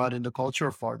I brought in the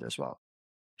culture part as well.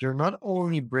 You're not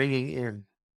only bringing in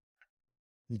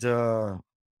the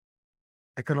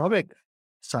economic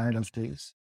side of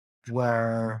things,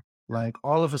 where like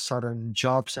all of a sudden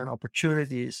jobs and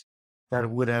opportunities that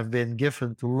would have been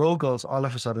given to locals all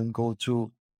of a sudden go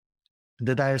to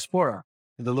the diaspora,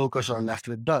 and the locals are left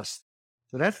with dust.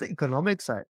 So that's the economic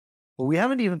side. But we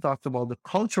haven't even talked about the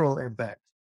cultural impact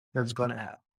that's going to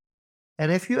have.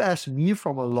 And if you ask me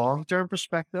from a long term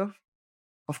perspective,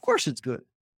 of course it's good.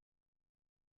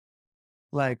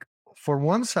 Like, for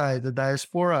one side, the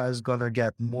diaspora is going to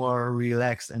get more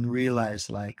relaxed and realize,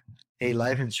 like, hey,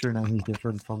 life in Suriname is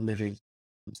different from living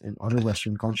in other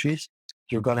Western countries,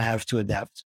 you're gonna have to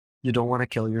adapt. You don't want to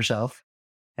kill yourself.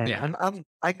 And Yeah.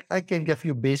 I can give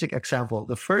you a basic example.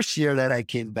 The first year that I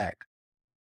came back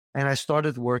and I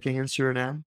started working in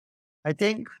Suriname, I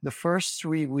think the first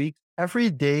 3 weeks, every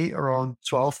day around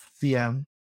 12 p.m.,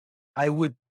 I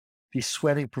would be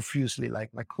sweating profusely,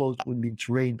 like my clothes would be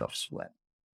drained of sweat.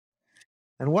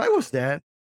 And why was that?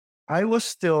 I was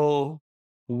still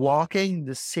walking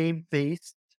the same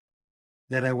pace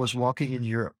that I was walking in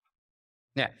Europe.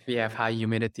 Yeah. We have high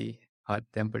humidity, hot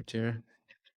temperature.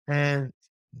 And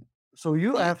so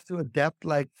you have to adapt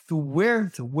like to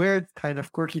weird kind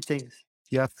of quirky things.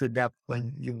 You have to adapt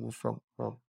when you move from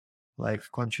like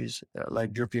countries,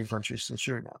 like European countries to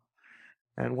Suriname.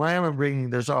 And why am I bringing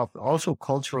this up? Also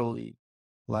culturally,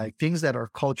 like things that are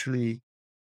culturally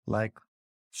like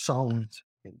sound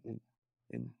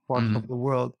in parts of Mhm. the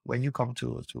world when you come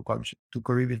to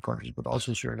Caribbean countries, but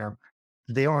also Suriname,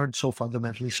 they aren't so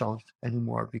fundamentally sound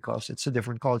anymore because it's a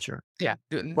different culture. Yeah.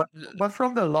 But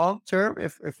from the long term,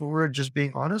 if we're just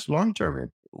being honest, long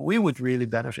term, we would really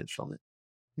benefit from it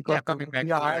because Yeah. there would be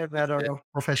a higher matter of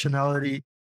professionality.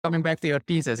 Coming back to your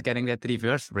thesis, getting that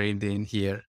reverse brain drain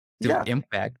here to Yeah,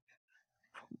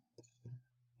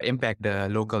 impact the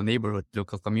local neighborhood,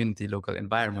 local community, local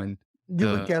environment. you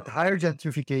would get higher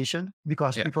gentrification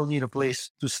because Yeah. people need a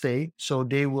place to stay. So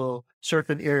they will,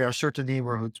 certain areas, certain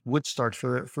neighborhoods would start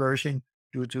flourishing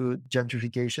due to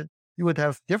gentrification. You would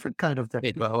have different kind of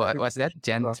Wait, what was that?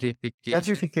 Gentrification?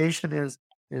 gentrification is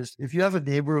if you have a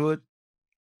neighborhood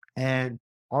and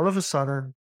all of a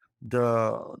sudden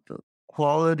the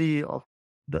quality of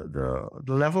the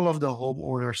level of the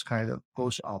homeowners kind of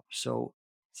goes up. So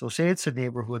say it's a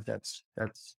neighborhood that's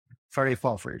very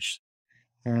impoverished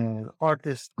and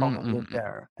artists come and live Mm-mm-mm.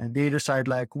 there and they decide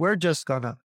like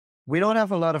we don't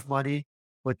have a lot of money,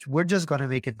 but we're just gonna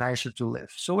make it nicer to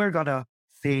live. So we're gonna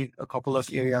paint a couple of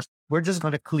areas. We're just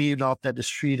gonna clean up that the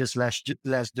street is less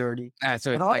dirty. So And it's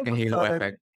like a halo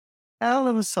effect. all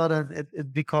of a sudden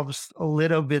it becomes a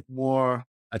little bit more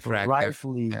Attractive.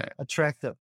 rightfully Yeah.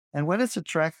 attractive. And when it's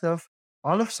attractive,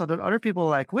 all of a sudden other people are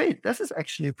like, wait, this is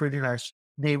actually a pretty nice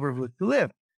neighborhood to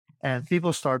live. And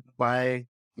people start buying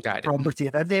Got it. property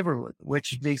in that neighborhood,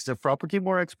 which makes the property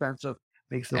more expensive,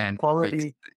 makes the And makes,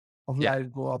 quality of yeah.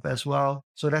 life go up as well.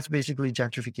 So that's basically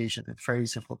gentrification in very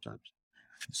simple terms.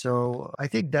 So I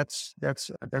think that's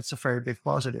a very big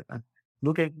positive. And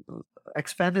looking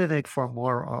expanding it from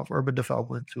more of urban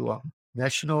development to a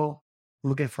national,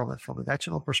 looking from it from a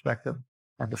national perspective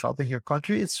and developing your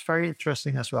country, it's very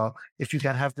interesting as well if you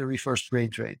can have the reverse brain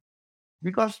drain.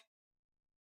 Because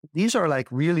these are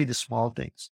like really the small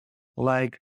things.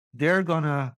 Like they're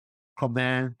gonna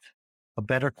command a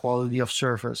better quality of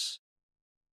service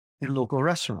in local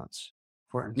restaurants,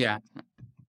 for instance. Yeah.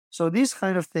 So these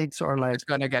kind of things are like It's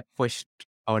going to get pushed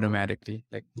automatically.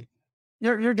 Like,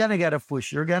 you're gonna get a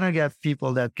push. You're gonna get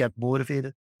people that get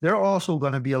motivated. There are also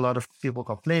gonna be a lot of people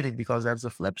complaining because that's the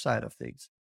flip side of things.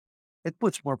 It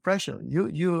puts more pressure.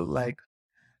 You like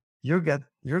you're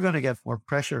gonna get more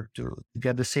pressure to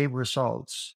get the same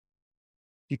results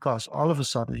because all of a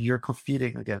sudden you're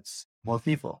competing against more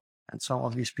people. And some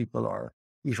of these people are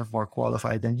even more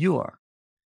qualified than you are.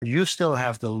 You still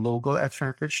have the local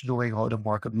advantage, knowing how the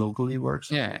market locally works.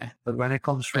 yeah. But when it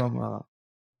comes But, from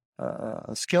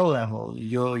a skill level,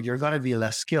 you're going to be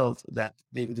less skilled than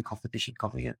maybe the competition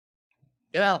coming in.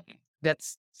 well,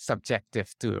 that's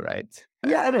subjective too, right?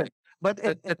 Yeah, it is. But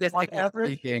on Statistically average,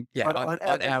 speaking, yeah, but on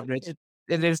average,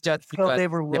 it is just skilled because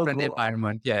labor will different go up.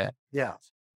 environment. Yeah. Yeah.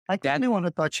 I That, quickly want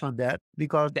to touch on that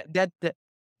because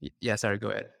yeah, sorry, go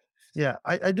ahead. yeah,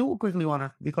 I do quickly want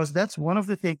to, because that's one of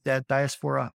the things that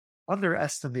diaspora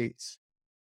underestimates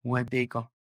when they come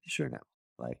to Suriname.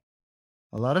 Like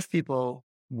a lot of people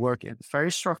work in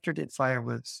very structured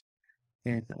environments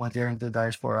and when they're in the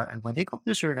diaspora and when they come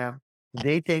to Suriname,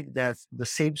 they think that the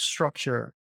same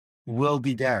structure will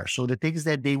be there. So the things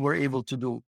that they were able to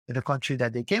do in the country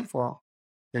that they came from,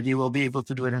 that they will be able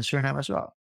to do it in Suriname as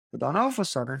well. But then all of a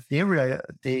sudden,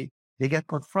 they get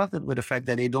confronted with the fact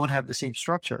that they don't have the same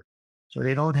structure. So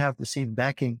they don't have the same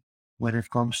backing when it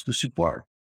comes to support,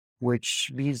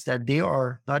 which means that they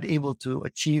are not able to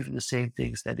achieve the same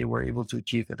things that they were able to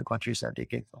achieve in the countries that they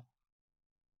came from.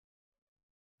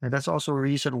 And that's also a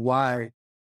reason why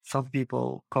some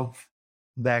people come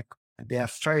back and they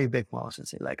have very big mouths and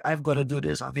say, like, I'm going to do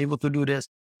this. I'm able to do this.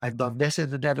 I've done this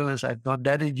in the Netherlands. I've done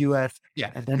that in the US.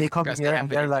 Yeah. And then they come Because here they and have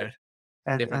they're like,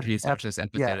 different resources and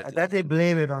yeah, and facilities. then they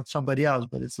blame it on somebody else.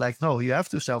 But it's like, no, you have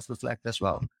to self-reflect as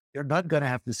well. You're not going to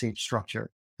have the same structure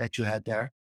that you had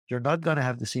there. You're not going to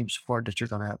have the same support that you're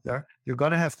going to have there. You're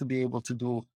going to have to be able to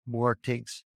do more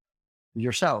things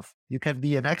yourself. You can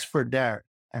be an expert there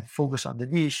and focus on the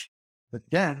niche, but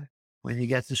then when you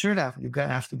get to Suriname, you're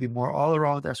gonna have to be more all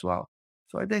around as well.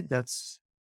 So I think that's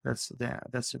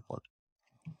important.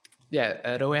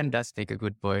 Yeah, Rowan does make a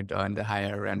good point on the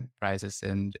higher rent prices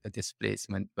and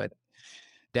displacement, but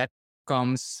that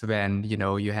comes when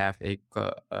you have a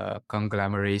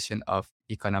conglomeration of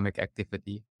economic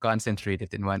activity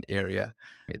concentrated in one area.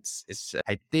 It's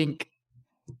I think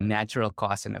natural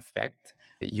cause and effect.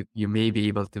 You may be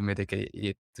able to mitigate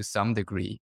it to some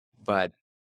degree, but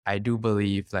I do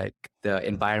believe like the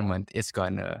environment is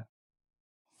gonna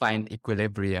find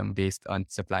equilibrium based on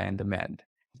supply and demand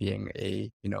being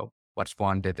what's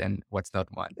wanted and what's not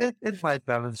wanted. It might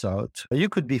balance out. You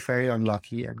could be very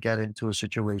unlucky and get into a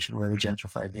situation where a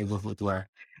gentrified neighborhood where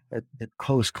it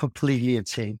goes completely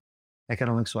insane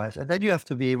economics wise. And then you have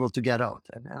to be able to get out.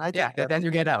 And I think Yeah, then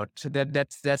you get out. So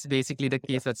that's basically the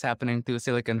case what's happening to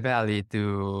Silicon Valley,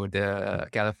 to the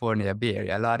California Bay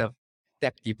Area. A lot of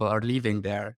tech people are leaving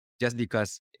there just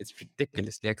because it's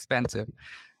ridiculously expensive.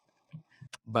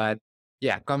 But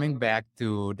yeah, coming back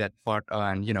to that part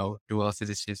on, dual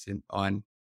citizenship, on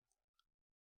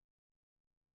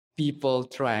people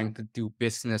trying to do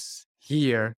business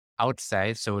here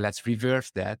outside. So let's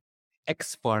reverse that,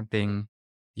 exporting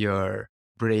your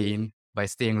brain by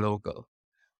staying local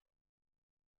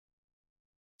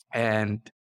and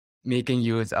making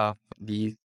use of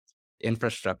the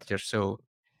infrastructure. So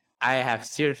I have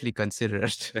seriously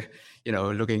considered,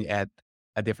 looking at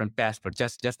a different passport.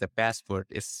 Just the passport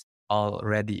is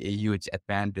already a huge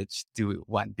advantage to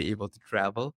one, be able to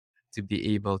travel, to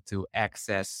be able to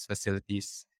access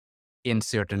facilities in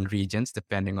certain regions,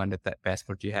 depending on the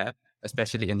passport you have,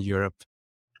 especially in Europe.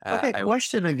 okay, I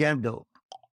question again though.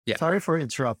 Yeah, Sorry for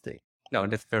interrupting. no,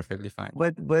 that's perfectly fine.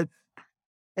 But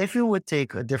if you would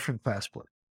take a different passport,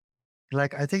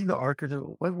 like I think the architect,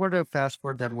 what were the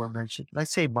passport that were mentioned?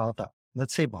 Let's say Malta.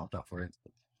 Let's say Malta, for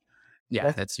instance.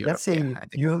 Yeah, that's Let's Europe. Yeah, say I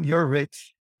think. you're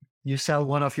rich, you sell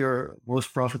one of your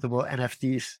most profitable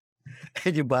NFTs,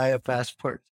 and you buy a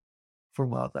passport for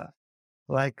Malta.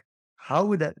 Like, how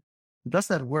would that? Does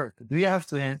that work? Do you have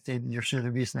to maintain your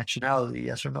Sudanese nationality?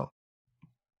 Yes or no?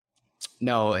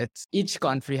 No, it's each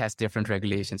country has different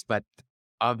regulations, but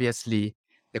obviously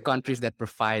the countries that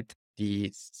provide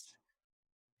these,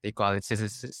 they call it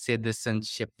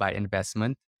citizenship by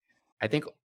investment. I think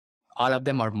all of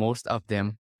them or most of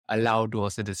them allow dual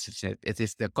citizenship. It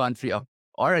is the country of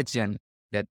origin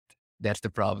that's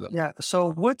the problem. Yeah. So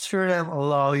would Suriname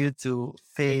allow you to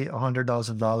pay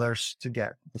 $100,000 to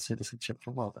get the citizenship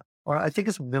from Malta? Or I think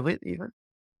it's a million even.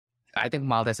 I think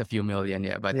Malta is a few million,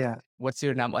 yeah, but Yeah. what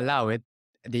Suriname allow it,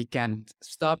 they can't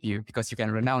stop you because you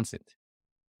can renounce it.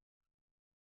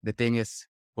 The thing is,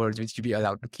 would you be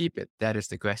allowed to keep it? That is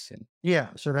the question. Yeah.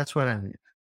 So that's what I mean.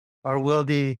 Or will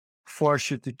they force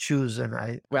you to choose an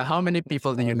I? Well, how many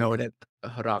people do you know that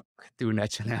rock two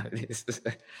nationalities?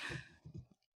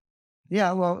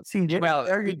 Yeah. Well, see, Well,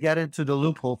 there you get into the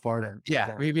loophole part.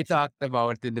 yeah, we talked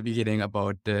about in the beginning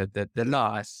about the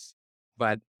loss,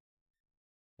 but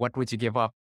what would you give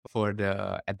up for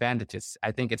the advantages?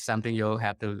 I think it's something you'll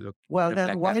have to look. Well, then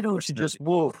reflect why at don't you personally. just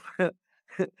move?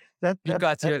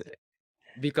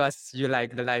 Because That's you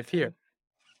like the life here,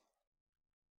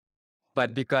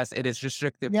 but because it is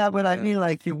restrictive. yeah, but I mean,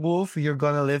 like you move, you're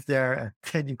gonna live there, and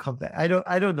then you come back. I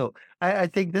don't know. I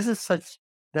think this is such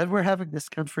that we're having this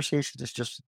conversation is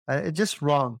just it's just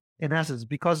wrong in essence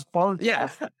because politics, Yeah,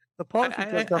 the politics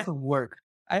just I, doesn't work.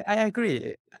 I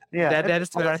agree. Yeah, That is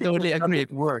where I politics totally just agree.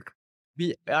 doesn't work.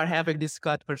 We are having this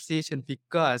conversation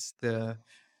because the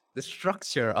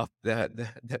structure of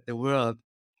the world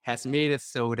has made it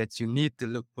so that you need to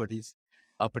look for these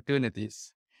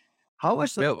opportunities. How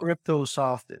much does Well, crypto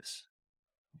solve this?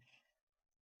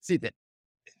 see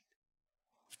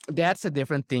that's a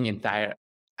different thing entire.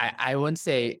 I won't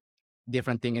say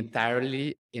different thing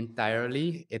entirely.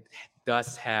 Entirely, it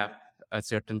does have a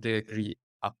certain degree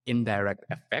of indirect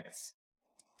effects,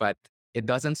 but it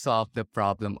doesn't solve the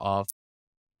problem of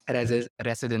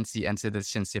residency and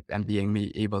citizenship and being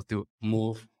able to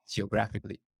move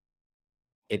geographically.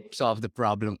 It solves the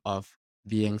problem of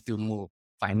being to move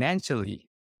financially,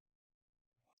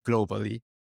 globally,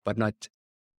 but not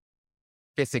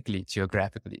physically,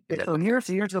 geographically. So here's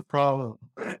the problem,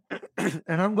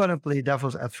 and I'm gonna play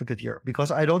devil's advocate here because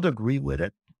I don't agree with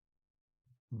it,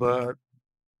 but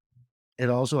it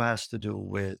also has to do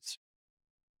with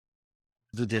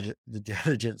the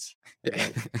diligence,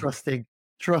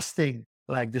 trusting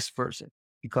like this person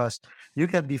because you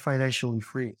can be financially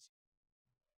free,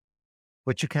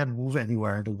 but you can't move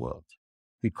anywhere in the world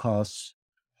because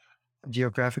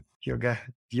geographical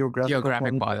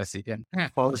Geographic policy. Yeah.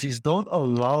 policies don't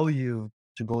allow you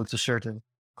to go to certain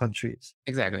countries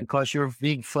Exactly. because you're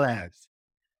being flagged,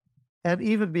 and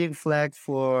even being flagged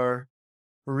for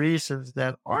reasons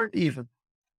that aren't even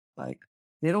like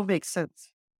they don't make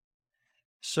sense.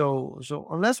 So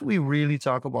unless we really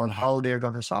talk about how they're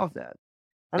going to solve that,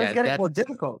 and it's Yeah, getting more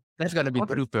difficult. that's gonna be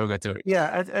true purgatory.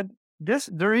 Yeah, and this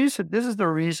is the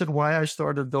reason why I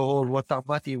started the whole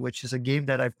Watamati, which is a game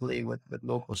that I play with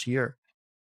locals here,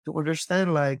 to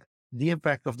understand like the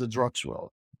impact of the drugs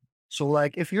world. So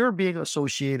like if you're being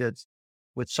associated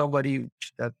with somebody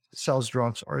that sells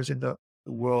drugs or is in the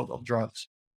world of drugs,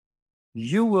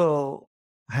 you will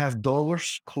have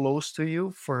doors closed to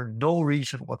you for no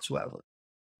reason whatsoever.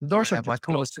 The doors are Have just what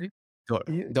closed. closely? Doors.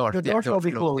 The Yeah, doors will doors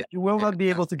be closed. closed. Yeah. You will Yeah. not be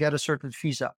able to get a certain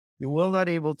visa. You will not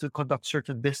able to conduct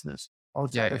certain business Yeah.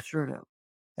 outside Yeah. of Suriname.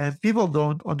 And people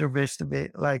don't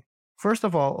underestimate, like, first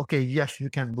of all, okay, yes, you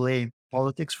can blame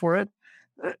politics for it.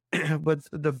 But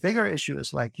the bigger issue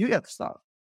is like, you get stuck.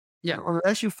 Yeah.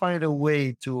 Unless you find a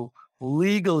way to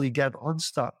legally get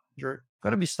unstuck, you're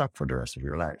going to be stuck for the rest of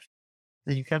your life.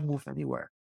 Then you can't move anywhere.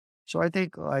 So I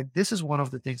think like this is one of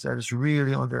the things that is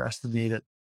really underestimated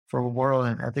from a moral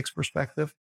and ethics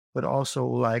perspective, but also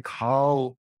like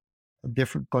how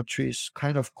different countries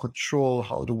kind of control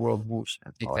how the world moves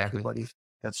and how Exactly. everybody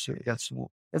gets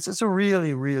moved. It's a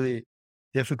really, really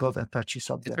difficult and touchy It's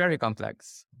subject. very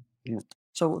complex. Yeah.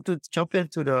 So to jump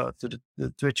into the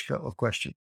Twitch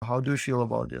question, how do you feel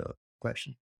about the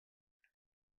question?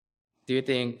 Do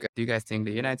you guys think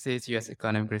the United States US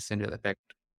economic recession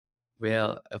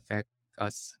will affect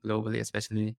us globally,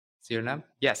 especially Suriname?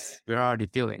 Yes, we're already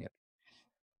feeling it.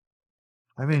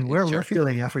 I mean, It's we're sure.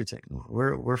 feeling everything.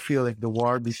 We're feeling the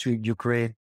war between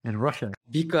Ukraine and Russia.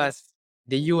 Because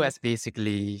the US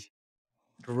basically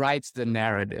writes the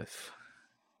narrative,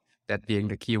 that being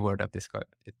the keyword of this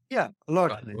Yeah,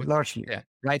 largely. yeah,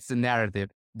 writes the narrative,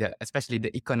 especially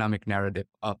the economic narrative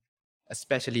of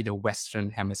especially the Western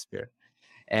hemisphere.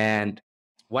 And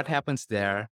what happens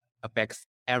there affects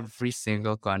every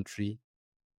single country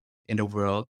in the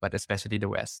world, but especially the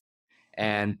West.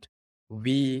 And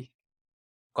we,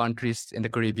 countries in the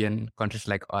Caribbean, countries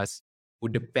like us, who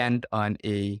depend on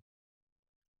a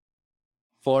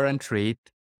foreign trade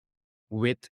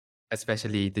with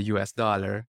especially the US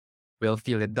dollar, will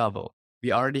feel it double.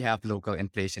 We already have local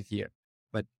inflation here.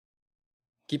 But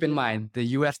keep in mind, the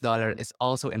US dollar is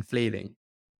also inflating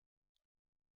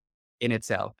in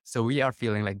itself. So we are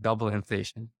feeling like double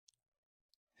inflation.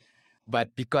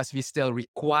 But because we still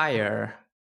require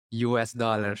US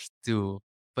dollars to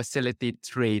facilitate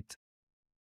trade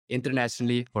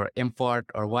internationally for import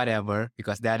or whatever,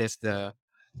 because that is the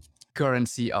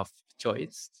currency of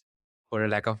choice, for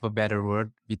lack of a better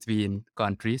word, between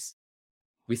countries,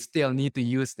 we still need to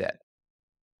use that.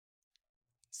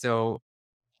 So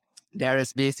there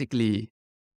is basically,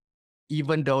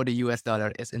 even though the US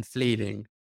dollar is inflating,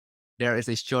 there is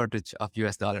a shortage of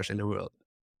US dollars in the world,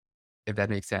 if that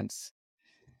makes sense.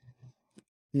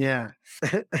 Yeah.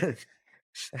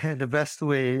 And the best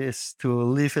way is to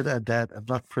leave it at that and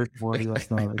not print more US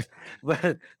dollars.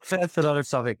 But that's another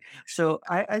topic. So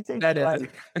I think That is.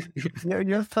 like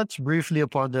you have touched briefly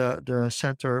upon the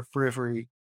center periphery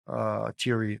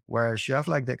theory, whereas you have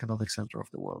like the economic center of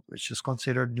the world, which is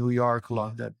considered New York,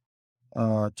 London,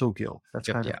 Tokyo. That's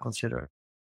kind Yeah. of considered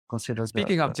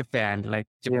Speaking of Japan, like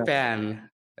Yeah. Japan,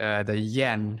 the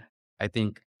yen, I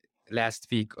think last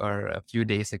week or a few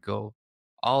days ago,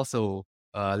 also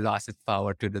lost its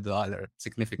power to the dollar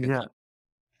significantly.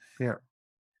 Yeah.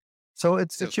 So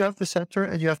it's So- you have the center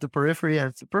and you have the periphery,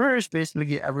 and the periphery is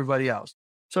basically everybody else.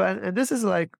 So and this is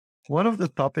like one of the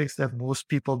topics that most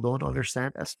people don't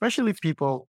understand, especially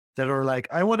people that are like,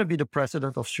 I want to be the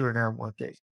president of Suriname one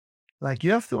day. Like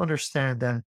you have to understand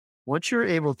that once you're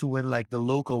able to win like the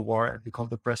local war and become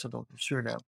the president of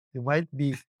Suriname, you might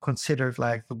be considered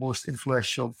like the most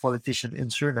influential politician in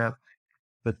Suriname.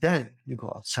 But then you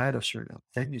go outside of Suriname,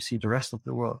 then you see the rest of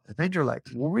the world, and then you're like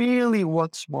really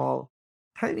one small,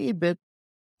 tiny bit,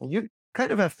 and you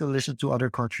kind of have to listen to other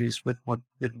countries with one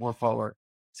bit more power.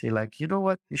 Say like, you know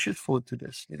what, you should vote to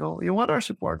this. You know, you want our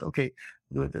support, okay,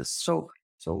 do this. So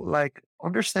like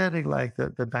understanding like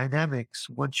the dynamics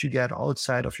once you get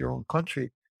outside of your own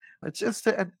country, it's just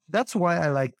and that's why I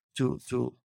like to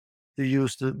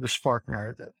use the spark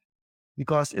narrative,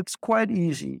 because it's quite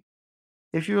easy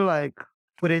if you like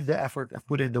put in the effort and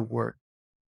put in the work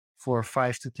for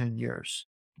 5 to 10 years,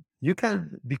 you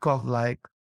can become like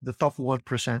the top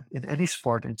 1% in any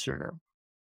sport in Suriname.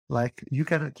 Like you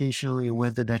can occasionally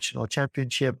win the national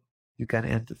championship. You can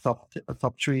enter top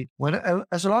three.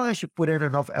 As long as you put in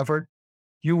enough effort,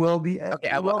 you will be Okay,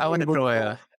 you will I be want to able to throw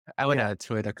go. I want Yeah, to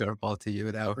throw a curveball to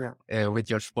you now yeah, with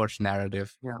your sports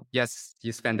narrative. yeah, Yes,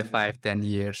 you spend the 5, 10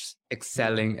 years yeah,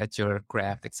 excelling at your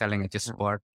craft, excelling at your yeah,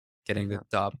 sport, getting the yeah.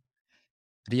 top.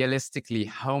 Realistically,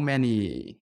 how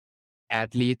many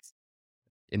athletes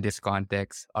in this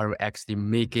context are actually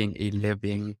making a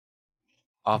living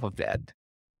off of that?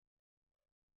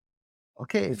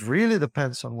 Okay, it really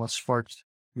depends on what sport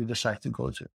you decide to go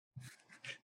to.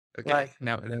 Okay, Like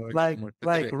now we're like more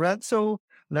like specific. Renzo.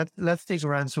 Let's take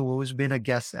Renzo, who's been a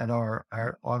guest at our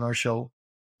on our show.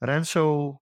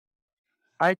 Renzo,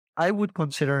 I would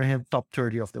consider him top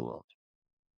 30 of the world.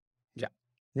 Yeah,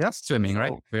 Yeah. swimming,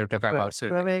 right? So We're talking about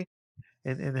swimming. swimming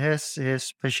in his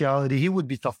specialty, he would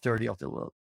be top 30 of the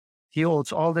world. He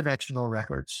holds all the national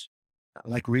records,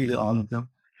 like really all of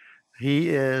them. He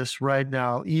is right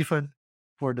now, even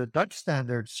for the Dutch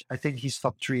standards, I think he's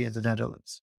top three in the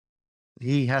Netherlands.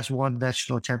 He has won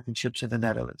national championships in the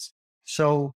Netherlands.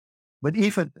 So, but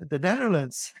even the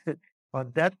Netherlands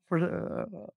on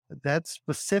that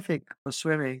specific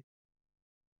swimming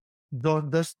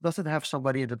doesn't have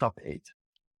somebody in the top eight.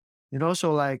 You know,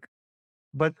 so like,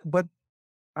 but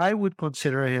I would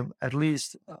consider him at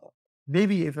least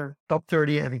maybe even top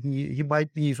 30, and he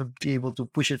might be even be able to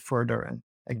push it further and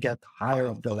get higher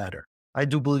up the ladder. I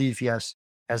do believe he has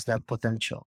that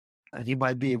potential, and he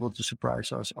might be able to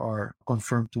surprise us or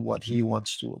confirm to what he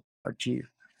wants to achieve.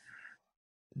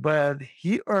 But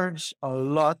he earns a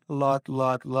lot less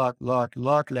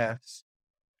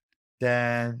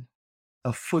than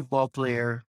a football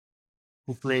player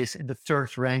who plays in the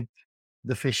third ranked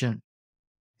division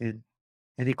in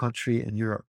any country in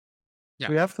Europe. Yeah,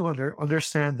 So you have to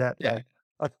understand that yeah. like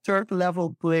a third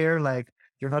level player, like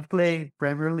you're not playing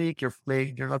Premier League, you're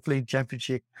not playing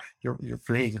Championship, you're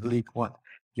playing League One.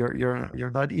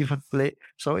 You're not even play.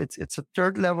 So it's a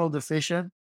third level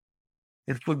division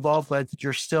in football, but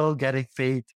you're still getting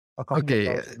paid a couple of Okay,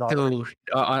 $1,000.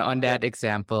 to on Yeah, that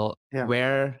example, yeah.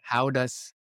 how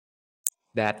does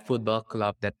that football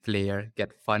club, that player,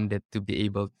 get funded to be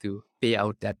able to pay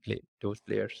out those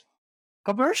players?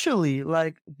 Commercially,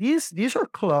 like these are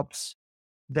clubs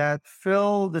that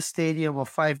fill the stadium of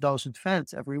 5,000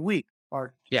 fans every week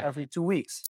or Yeah. every 2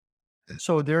 weeks.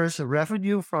 So there's a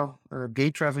revenue from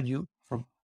gate revenue from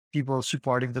people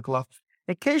supporting the club.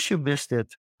 In case you missed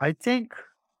it, I think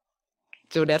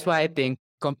So that's why I think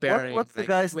comparing what's the like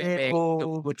guy's name? swimming to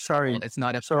Oh, football, sorry. it's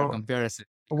not a fair So comparison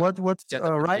because what's just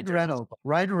a Ryan percentage of Reynolds? sport.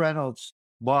 Ryan Reynolds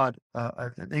bought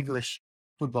an English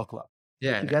football club.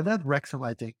 Did Yeah, you yeah. get that? Wrexham,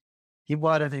 I think. He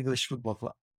bought an English football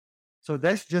club. So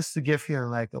that's just to give you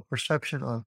like a perception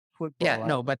on football, Yeah, like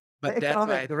no, the but that's economic,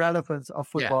 why the relevance of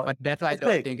yeah, football. but that's why I It's don't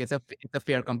big. think it's a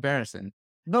fair comparison.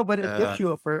 No, but it Uh, gives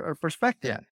you a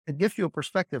perspective. yeah, It gives you a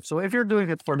perspective. So if you're doing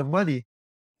it for the money,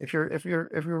 if you're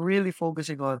really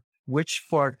focusing on which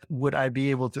sport would I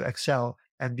be able to excel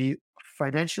and be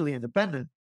financially independent,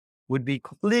 would be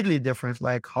completely different.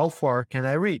 Like how far can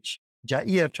I reach?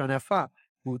 Jair Chanefa,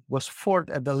 who was fourth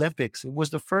at the Olympics,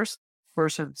 was the first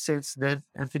person since then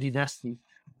Anthony Nesty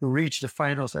to reach the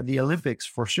finals at the Olympics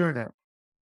for Suriname.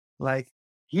 Like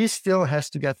he still has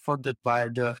to get funded by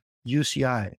the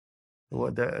UCI,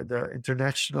 or the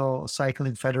International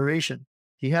Cycling Federation.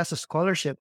 He has a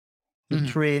scholarship to mhm.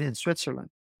 train in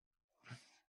Switzerland.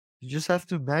 You just have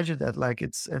to imagine that, like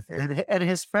and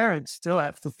his parents still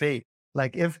have to pay.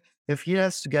 Like if he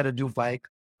has to get a new bike,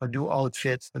 a new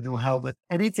outfit, a new helmet,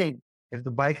 anything, if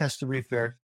the bike has to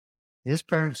repair, his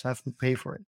parents have to pay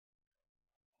for it.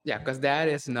 Yeah, because that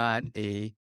is not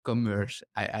a commercial.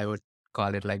 I would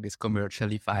call it like this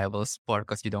commercially viable sport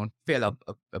because you don't fill up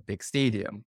a big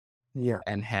stadium Yeah.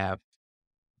 and have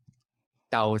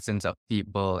thousands of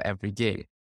people every game.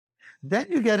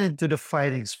 Then you get into the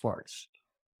fighting sports.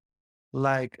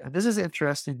 Like, and this is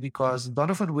interesting because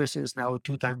Donovan Wiss is now a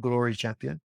two-time Glory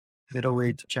champion,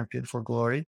 middleweight champion for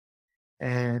Glory.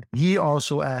 And he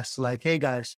also asked, like, hey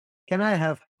guys, can I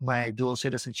have my dual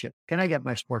citizenship? Can I get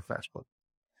my sport passport?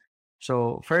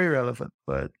 So very relevant.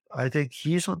 But I think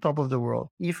he's on top of the world.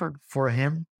 Even for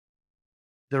him,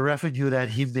 the revenue that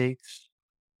he makes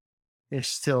is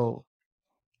still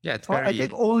Yeah, it's I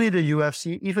think only the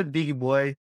UFC, even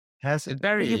it's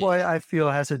Biggie very Boy I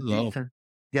feel low.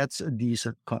 gets a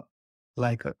decent cut.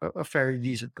 Like a very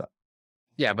decent cut.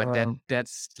 Yeah, but Um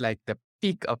that's like the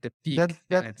peak of the that peak,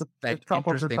 and that's it's the like top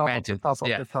of the interesting top of the matches. top of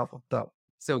Yeah, the top of top.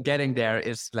 so getting there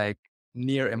is like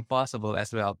near impossible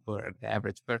as well for the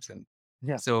average person.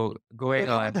 Yeah. So going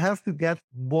So you would on, have to get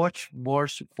much more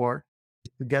support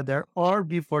to get there or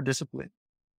be more disciplined.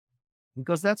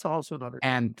 Because that's also another thing.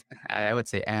 and I would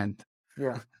say, and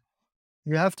Yeah.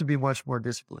 You have to be much more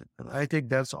disciplined. And I think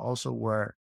that's also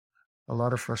where a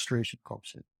lot of frustration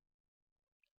comes in.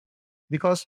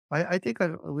 Because I think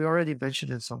we already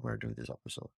mentioned it somewhere during this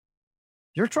episode.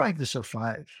 You're trying to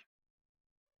survive.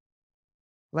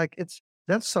 Like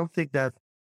that's something that,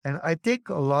 and I think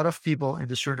a lot of people in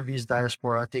the Surinamese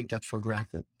diaspora take that for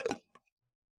granted.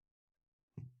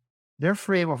 Their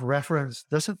frame of reference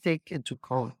doesn't take into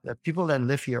account that people that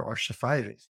live here are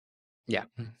surviving. Yeah.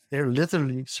 They're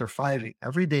literally surviving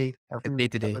every day, every Day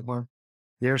week, to day every month.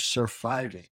 They're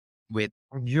surviving. with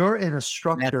And you're in a less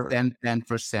structure. than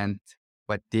 10%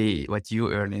 what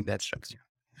you earn in that structure.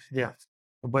 Yeah.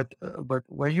 But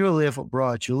when you live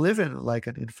abroad, you live in like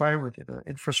an environment, in an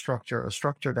infrastructure, a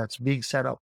structure that's being set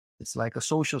up. It's like a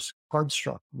social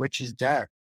construct, which is there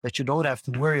that you don't have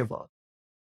to worry about.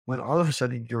 When all of a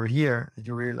sudden you're here and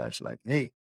you realize, like,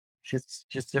 hey, shit's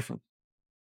just different.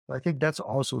 So I think that's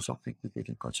also something to take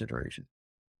in consideration.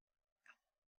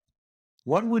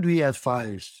 What would we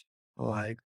advise,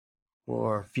 like,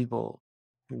 for people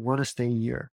who want to stay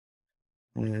here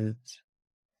and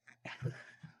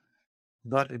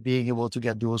not being able to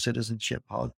get dual citizenship,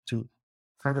 how to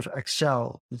kind of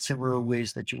excel in similar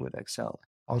ways that you would excel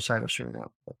outside of Suriname,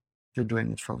 but you're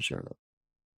doing it from Suriname?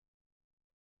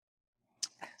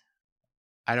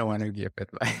 I don't want to give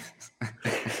advice.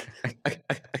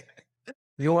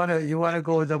 You wanna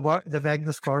go the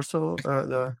Magnus Carlsen,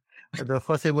 the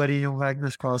Jose Mourinho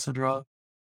Magnus Carlsen route?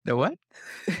 The what?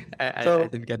 I So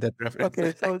didn't get that reference.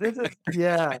 okay, so this is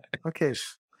yeah okay.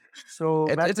 So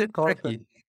It's Magnus Carlsen, tricky.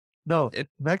 no, It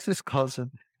Magnus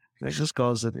Carlsen, Magnus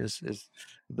Carlsen is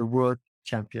the world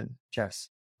champion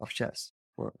of chess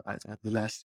for the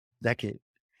last decade,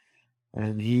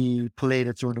 and he played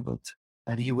a tournament,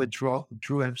 and he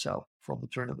drew himself from the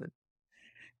tournament.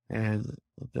 And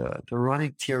the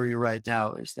running theory right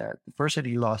now is that the person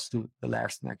he lost to the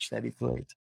last match that he played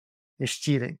is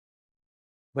cheating,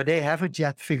 but they haven't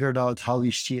yet figured out how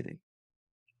he's cheating.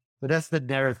 But that's the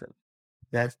narrative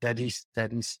that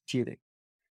he's cheating.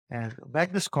 And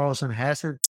Magnus Carlsen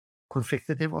hasn't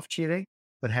convicted him of cheating,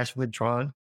 but has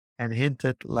withdrawn and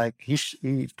hinted, like he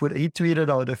tweeted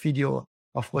out a video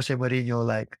of Jose Mourinho,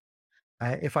 like,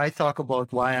 if I talk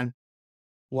about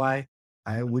why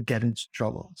I would get into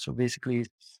trouble. So basically,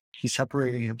 he's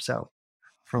separating himself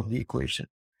from the equation.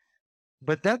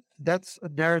 But that's a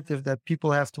narrative that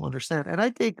people have to understand. And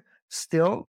I think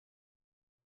still,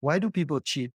 why do people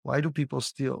cheat? Why do people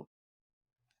steal?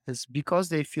 It's because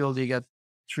they feel they get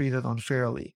treated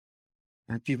unfairly,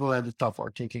 and people at the top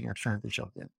are taking advantage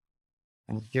of them.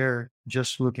 And they're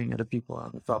just looking at the people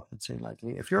on the top and saying, like,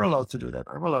 hey, if you're allowed to do that,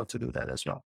 I'm allowed to do that as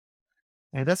well.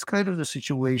 And that's kind of the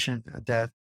situation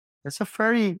that it's a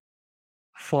very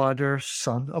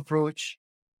father-son approach.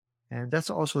 And that's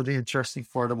also the interesting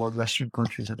part about Western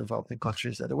countries and developing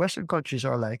countries, that the Western countries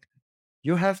are like,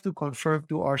 you have to conform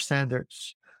to our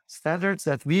standards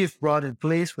that we've brought in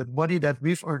place with money that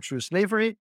we've earned through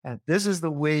slavery. And this is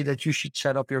the way that you should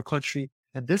set up your country.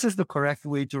 And this is the correct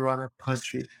way to run a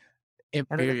country. And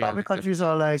the developing imperialism. countries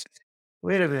are like,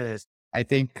 wait a minute. I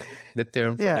think the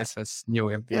term for Yeah. this was new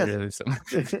imperialism.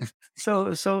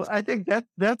 So I think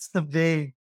that's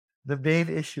the main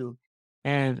issue.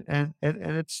 And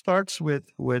it starts with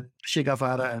Che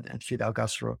Guevara and Fidel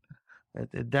Castro.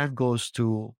 It then goes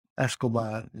to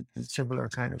Escobar and similar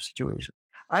kind of situation.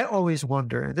 I always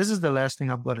wonder, and this is the last thing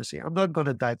I'm going to say. I'm not going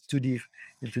to dive too deep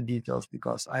into details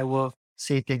because I will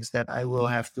say things that I will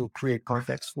have to create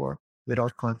context for.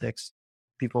 Without context,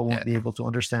 people won't Yeah. be able to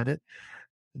understand it.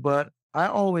 But I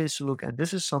always look, and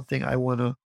this is something I want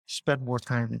to spend more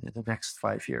time in the next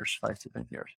 5 years, 5 to 10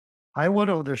 years. I want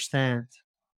to understand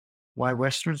why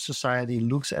Western society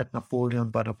looks at Napoleon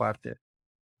Bonaparte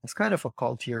as kind of a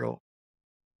cult hero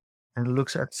and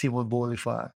looks at Simon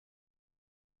Bolivar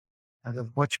at a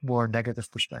much more negative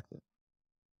perspective.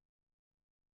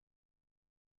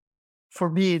 For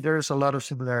me, there's a lot of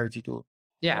similarity to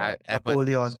Yeah, but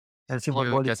Napoleon and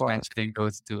Simon you just Bolivar. mentioning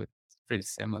those two, it's pretty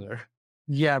similar.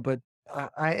 Yeah, but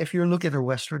if you look at the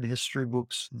Western history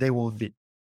books, they won't be.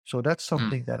 So that's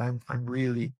something that I'm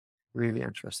really, really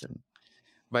interested in.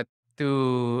 But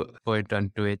to point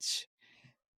on Twitch,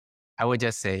 I would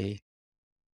just say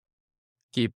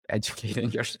keep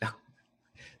educating yourself.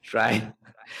 Try.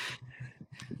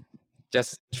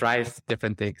 Just try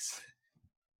different things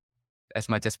as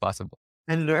much as possible.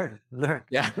 And learn.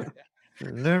 Yeah.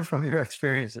 Learn from your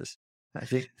experiences. I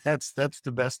think that's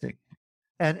the best thing.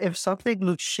 And if something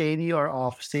looks shady or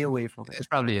off, stay away from it. It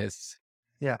probably is.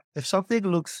 Yeah. If something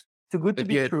looks too good to If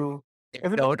be you true, if if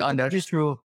you it's don't too good to be understand,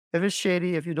 true, if it's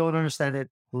shady, if you don't understand it,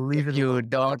 Leave If it you alone.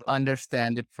 don't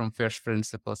understand it from first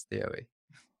principles, stay away.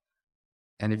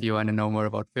 And if you want to know more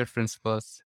about first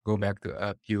principles, go back to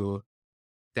a few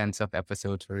tens of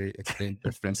episodes where we explain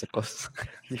first principles.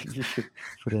 You should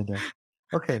put in there.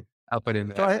 Okay. I'll put in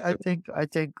So there. I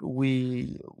think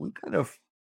we kind of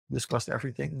discussed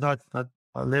everything, not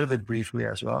a little bit briefly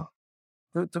as well.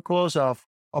 To close off,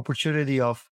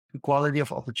 equality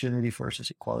of opportunity versus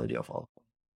equality of all.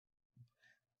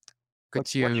 Could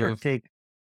What's your you take?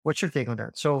 What's your take on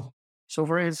that? So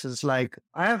for instance, like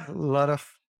I have a lot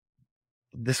of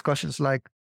discussions like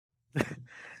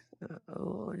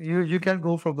you can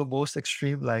go from the most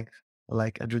extreme like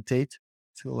Andrew Tate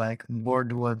to like more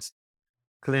nuanced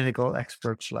clinical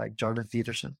experts like Jordan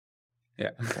Peterson.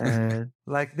 yeah. And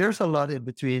like there's a lot in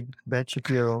between Ben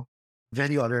Shapiro,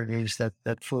 many other names that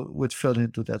would fill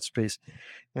into that space.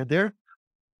 And there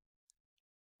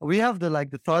we have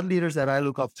the thought leaders that I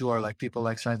look up to are like people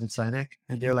like Simon Sinek,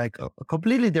 and they're like a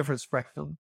completely different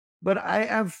spectrum. But I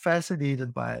am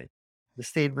fascinated by the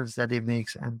statements that they make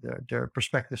and their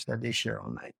perspectives that they share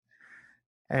online.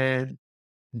 And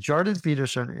Jordan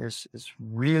Peterson is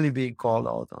really being called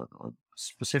out on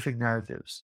specific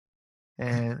narratives.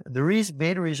 And the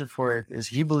main reason for it is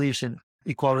he believes in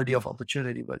equality of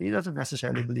opportunity, but he doesn't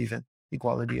necessarily believe in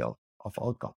equality of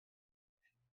outcome.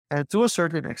 And to a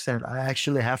certain extent, I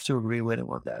actually have to agree with him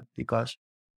on that because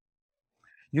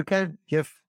you can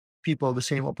give people the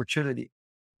same opportunity.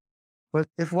 But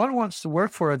if one wants to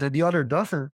work for it and the other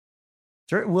doesn't,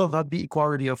 there will not be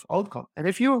equality of outcome. And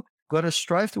if you're going to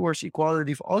strive towards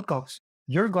equality of outcomes,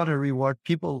 you're going to reward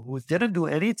people who didn't do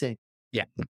anything Yeah.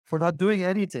 for not doing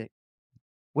anything,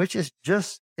 which is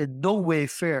just in no way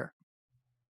fair.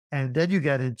 And then you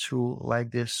get into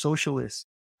like this socialist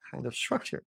kind of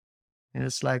structure. And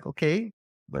it's like, okay,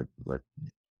 but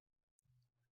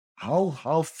how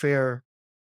fair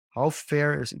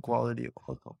is equality of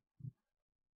outcome?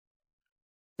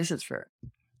 Is it fair?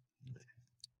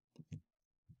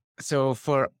 So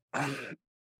for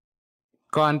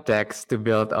context to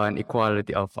build on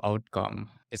equality of outcome,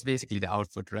 it's basically the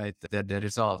output, right? The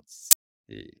results.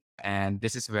 And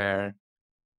this is where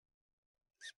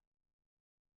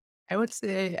I would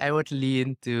say I would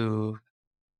lean to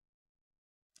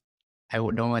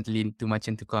don't want to lean too much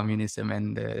into communism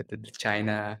and the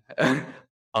China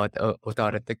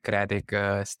autocratic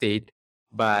state,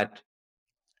 but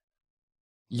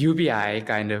UBI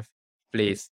kind of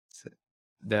plays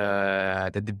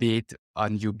the debate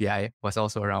on UBI was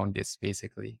also around this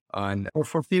basically on Or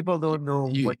for people who don't know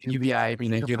what UBI,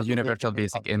 meaning universal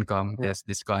basic income. Yeah. There's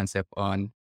this concept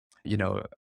on, you know,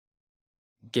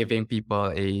 giving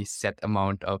people a set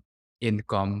amount of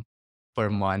income per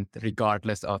month,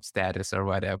 regardless of status or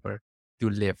whatever, to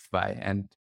live by. And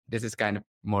this is kind of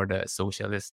more the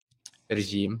socialist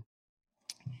regime.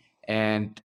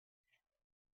 And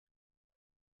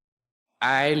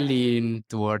I lean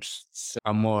towards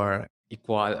a more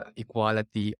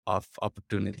equality of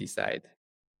opportunity side,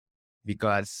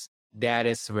 because that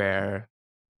is where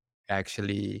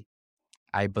actually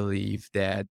I believe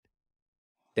that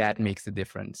makes a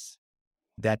difference.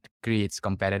 That creates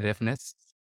competitiveness,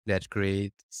 that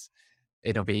creates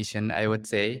innovation, I would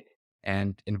say,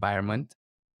 and environment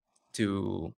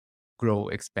to grow,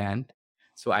 expand.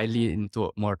 So I lean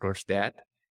into more towards that.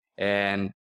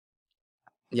 And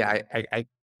yeah, I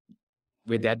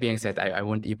with that being said, I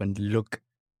won't even look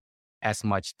as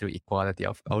much to equality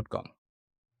of outcome.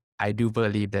 I do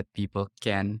believe that people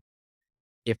can,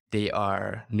 if they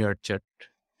are nurtured,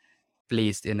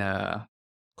 placed in a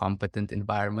competent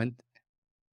environment,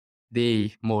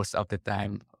 they most of the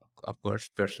time, of course,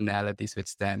 personalities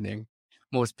withstanding,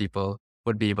 most people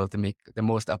would be able to make the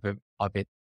most of it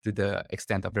to the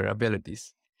extent of their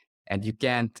abilities. And you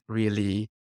can't really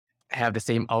have the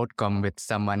same outcome with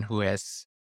someone who has,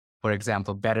 for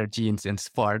example, better genes in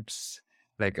sports,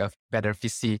 like a better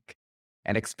physique,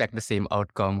 and expect the same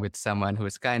outcome with someone who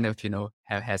is kind of,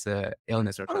 has a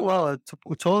illness or Oh, something. well,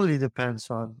 it totally depends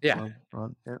on Yeah.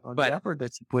 the But effort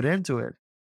that you put into it.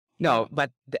 no,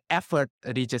 but the effort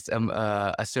reaches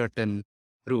a certain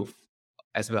roof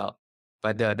as well.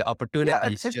 But the Yeah,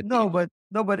 opportunities should be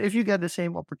but if you get the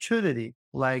same opportunity,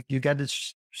 like you get the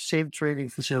same training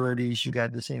facilities, you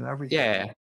get the same everything.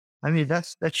 yeah, I mean,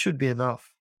 that should be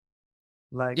enough.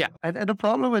 Like, yeah. and the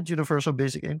problem with universal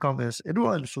basic income is it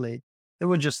will inflate. It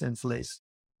will just inflate.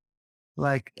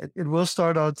 Like it will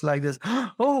start out like this.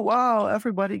 Oh wow,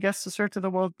 everybody gets a certain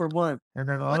amount per month, and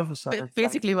then all What of a sudden, it's like,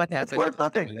 basically what it's happened? worth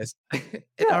nothing. It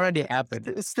Yeah, already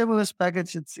happened. stimulus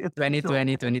package. It's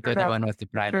 2020, 2021 was the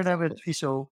prime turn example.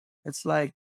 so it's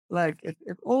like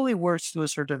it only works to a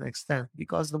certain extent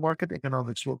because the market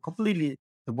economics will completely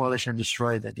demolished and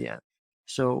destroyed at the end.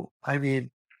 So I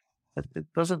mean, it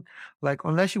doesn't like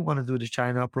unless you want to do the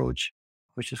China approach,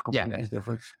 which is Yeah, completely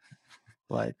different.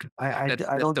 Like I that's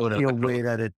don't total see a control. way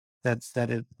that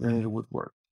it would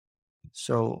work.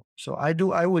 So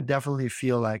I would definitely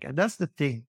feel like, and that's the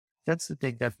thing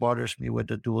that bothers me with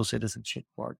the dual citizenship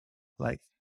part. Like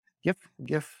give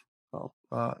give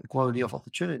equality of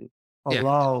opportunity, Yeah,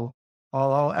 allow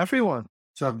allow everyone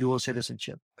to have dual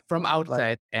citizenship. from Like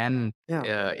outside and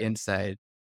yeah, inside,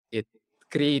 it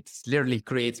literally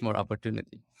creates more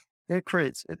opportunity.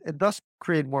 it does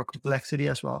create more complexity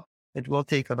as well. It will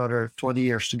take another 20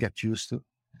 years to get used to,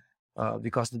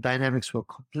 because the dynamics will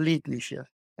completely shift.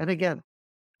 And again,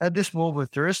 at this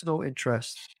moment, there is no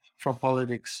interest from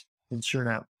politics in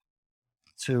Suriname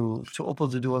to open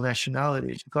the dual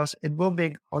nationality, because it will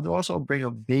also bring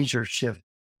a major shift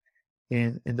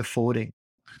in the voting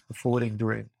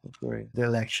during the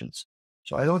elections.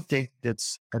 So I don't think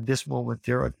that's at this moment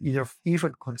they're either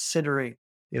even considering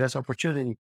it as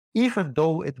opportunity, even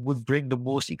though it would bring the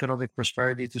most economic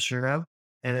prosperity to Suriname,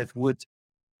 and it would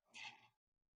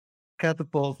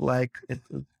catapult, like it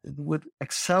would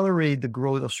accelerate the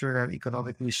growth of Suriname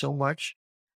economically so much.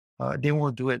 They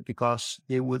won't do it because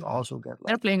they would also get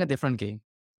They're like playing a different game.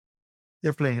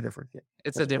 they're playing a different game.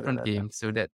 It's a Let's put it different at that. game.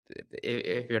 So that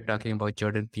if you're talking about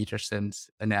Jordan Peterson's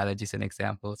analogies and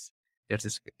examples,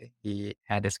 he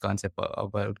had this concept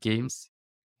about games.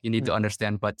 You need to Mm.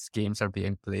 understand what games are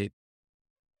being played,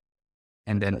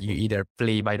 and then you Exactly. either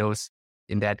play by those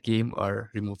in that game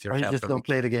or remove Or you yourself just from the don't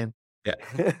play game. the game.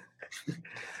 Yeah.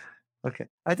 Okay.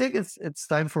 I think it's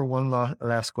time for one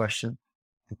last question.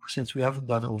 Since we haven't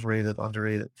done overrated,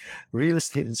 underrated, real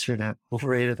estate in Suriname,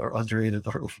 overrated or underrated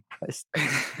or overpriced.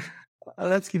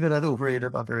 Let's keep it at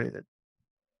overrated, underrated.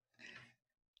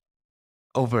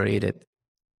 Overrated.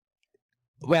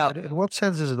 Well, In what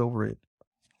sense is it overrated?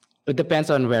 it depends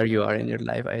on where you are in your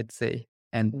life, I'd say,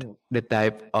 and Mm. the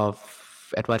type of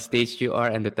at what stage you are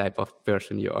and the type of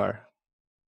person you are.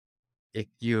 If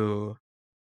you,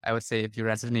 I would say, if you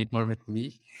resonate more with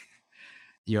me,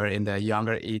 you're in the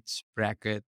younger age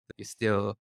bracket, you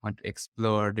still want to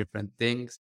explore different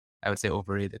things, I would say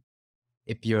overrated.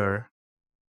 If you're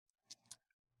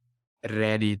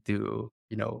ready to,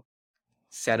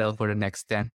 settle for the next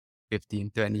 10,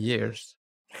 15, 20 years,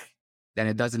 then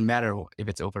it doesn't matter if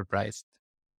it's overpriced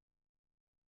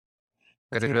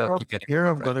because it will keep getting Here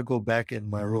I'm overpriced. gonna go back in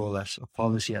my role as a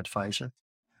policy advisor.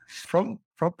 From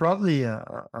probably an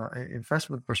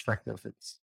investment perspective,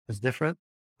 it's different,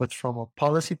 but from a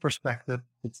policy perspective,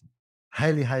 it's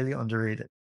highly underrated.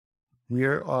 We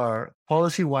are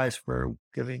policy wise, we're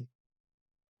giving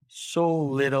so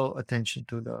little attention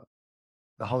to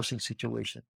the housing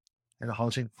situation and the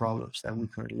housing problems that we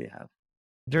currently have.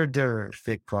 There are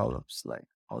big problems like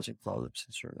housing problems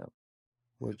in Suriname,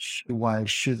 which why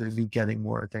should they be getting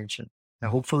more attention? And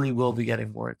hopefully we'll be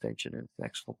getting more attention in the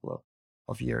next couple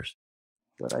of years.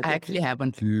 But I I think actually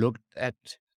haven't looked at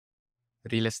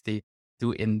real estate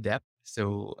too in depth.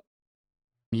 So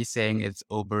me saying it's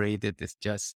overrated is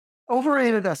just,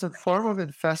 overrated as a form of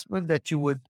investment that you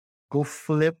would go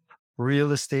flip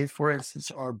real estate, for instance,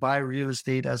 or buy real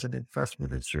estate as an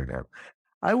investment in Suriname.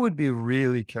 I would be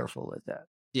really careful with that.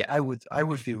 yeah, I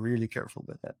would be really careful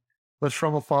with that. But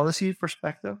from a policy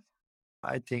perspective,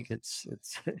 I think it's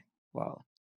wow,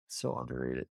 so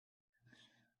underrated.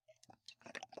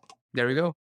 there we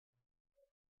go.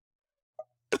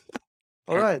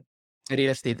 All right.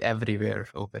 Real estate everywhere,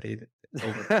 overrated,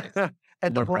 overpriced,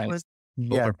 At the overpriced, moment,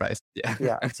 yeah, overpriced. Yeah.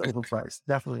 yeah, it's overpriced,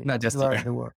 definitely Not just everywhere in here.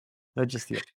 the world, not just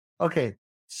here. Okay,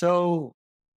 so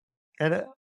and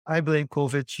I blame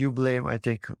COVID. You blame, I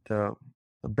think, the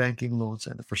banking loans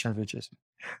and the percentages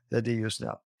that they use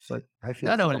now. So I feel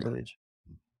No, it's a no, combination.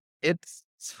 it's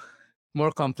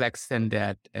more complex than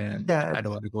that. And Yeah. I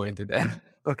don't want to go into that.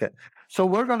 Okay. So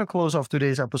we're going to close off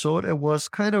today's episode. It was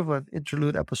kind of an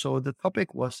interlude episode. The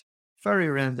topic was very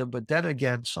random, but then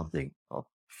again, something of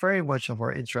very much of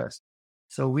our interest.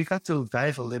 So we got to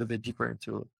dive a little bit deeper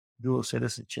into dual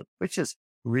citizenship, which is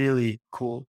really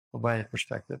cool from my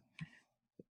perspective.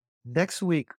 Next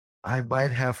week, I might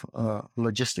have a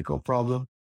logistical problem,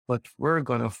 but we're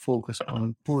going to focus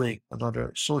on pulling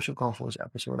another social conference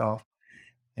episode off,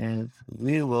 and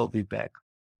we will be back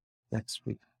next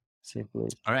week. Same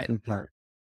place, All right. same time.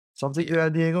 Something See to ya.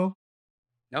 add, Diego?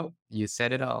 No, you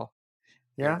said it all.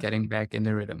 You're Yeah. getting back in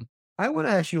the rhythm. I want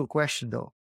to ask you a question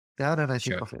though. Now that I think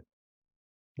Sure. of it,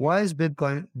 why is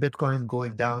Bitcoin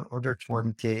going down under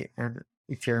 20K and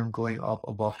Ethereum going up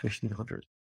above 1500?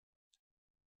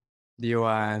 Do you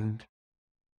want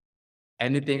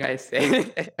anything I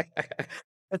say?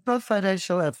 It's not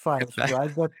financial advice,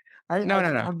 right? But No,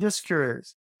 no, no. I'm just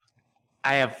curious.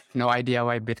 I have no idea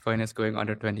why Bitcoin is going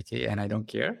under 20K, and I don't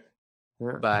care.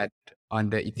 Yeah. But on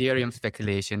the Ethereum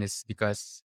speculation is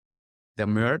because the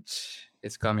merge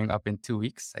is coming up in 2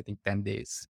 weeks, I think 10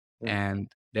 days. Yeah.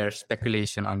 And there's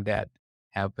speculation on that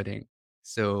happening.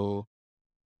 So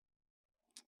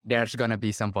there's going to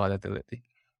be some volatility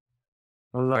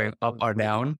A lot. going up or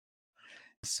down.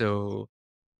 So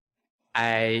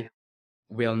I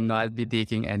will not be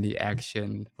taking any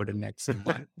action for the next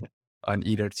month on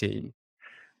either chain.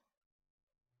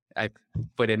 I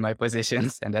put in my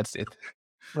positions and that's it.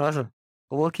 Awesome.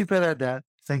 We'll keep it at that.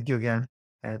 Thank you again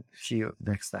and see you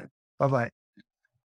next time. Bye bye.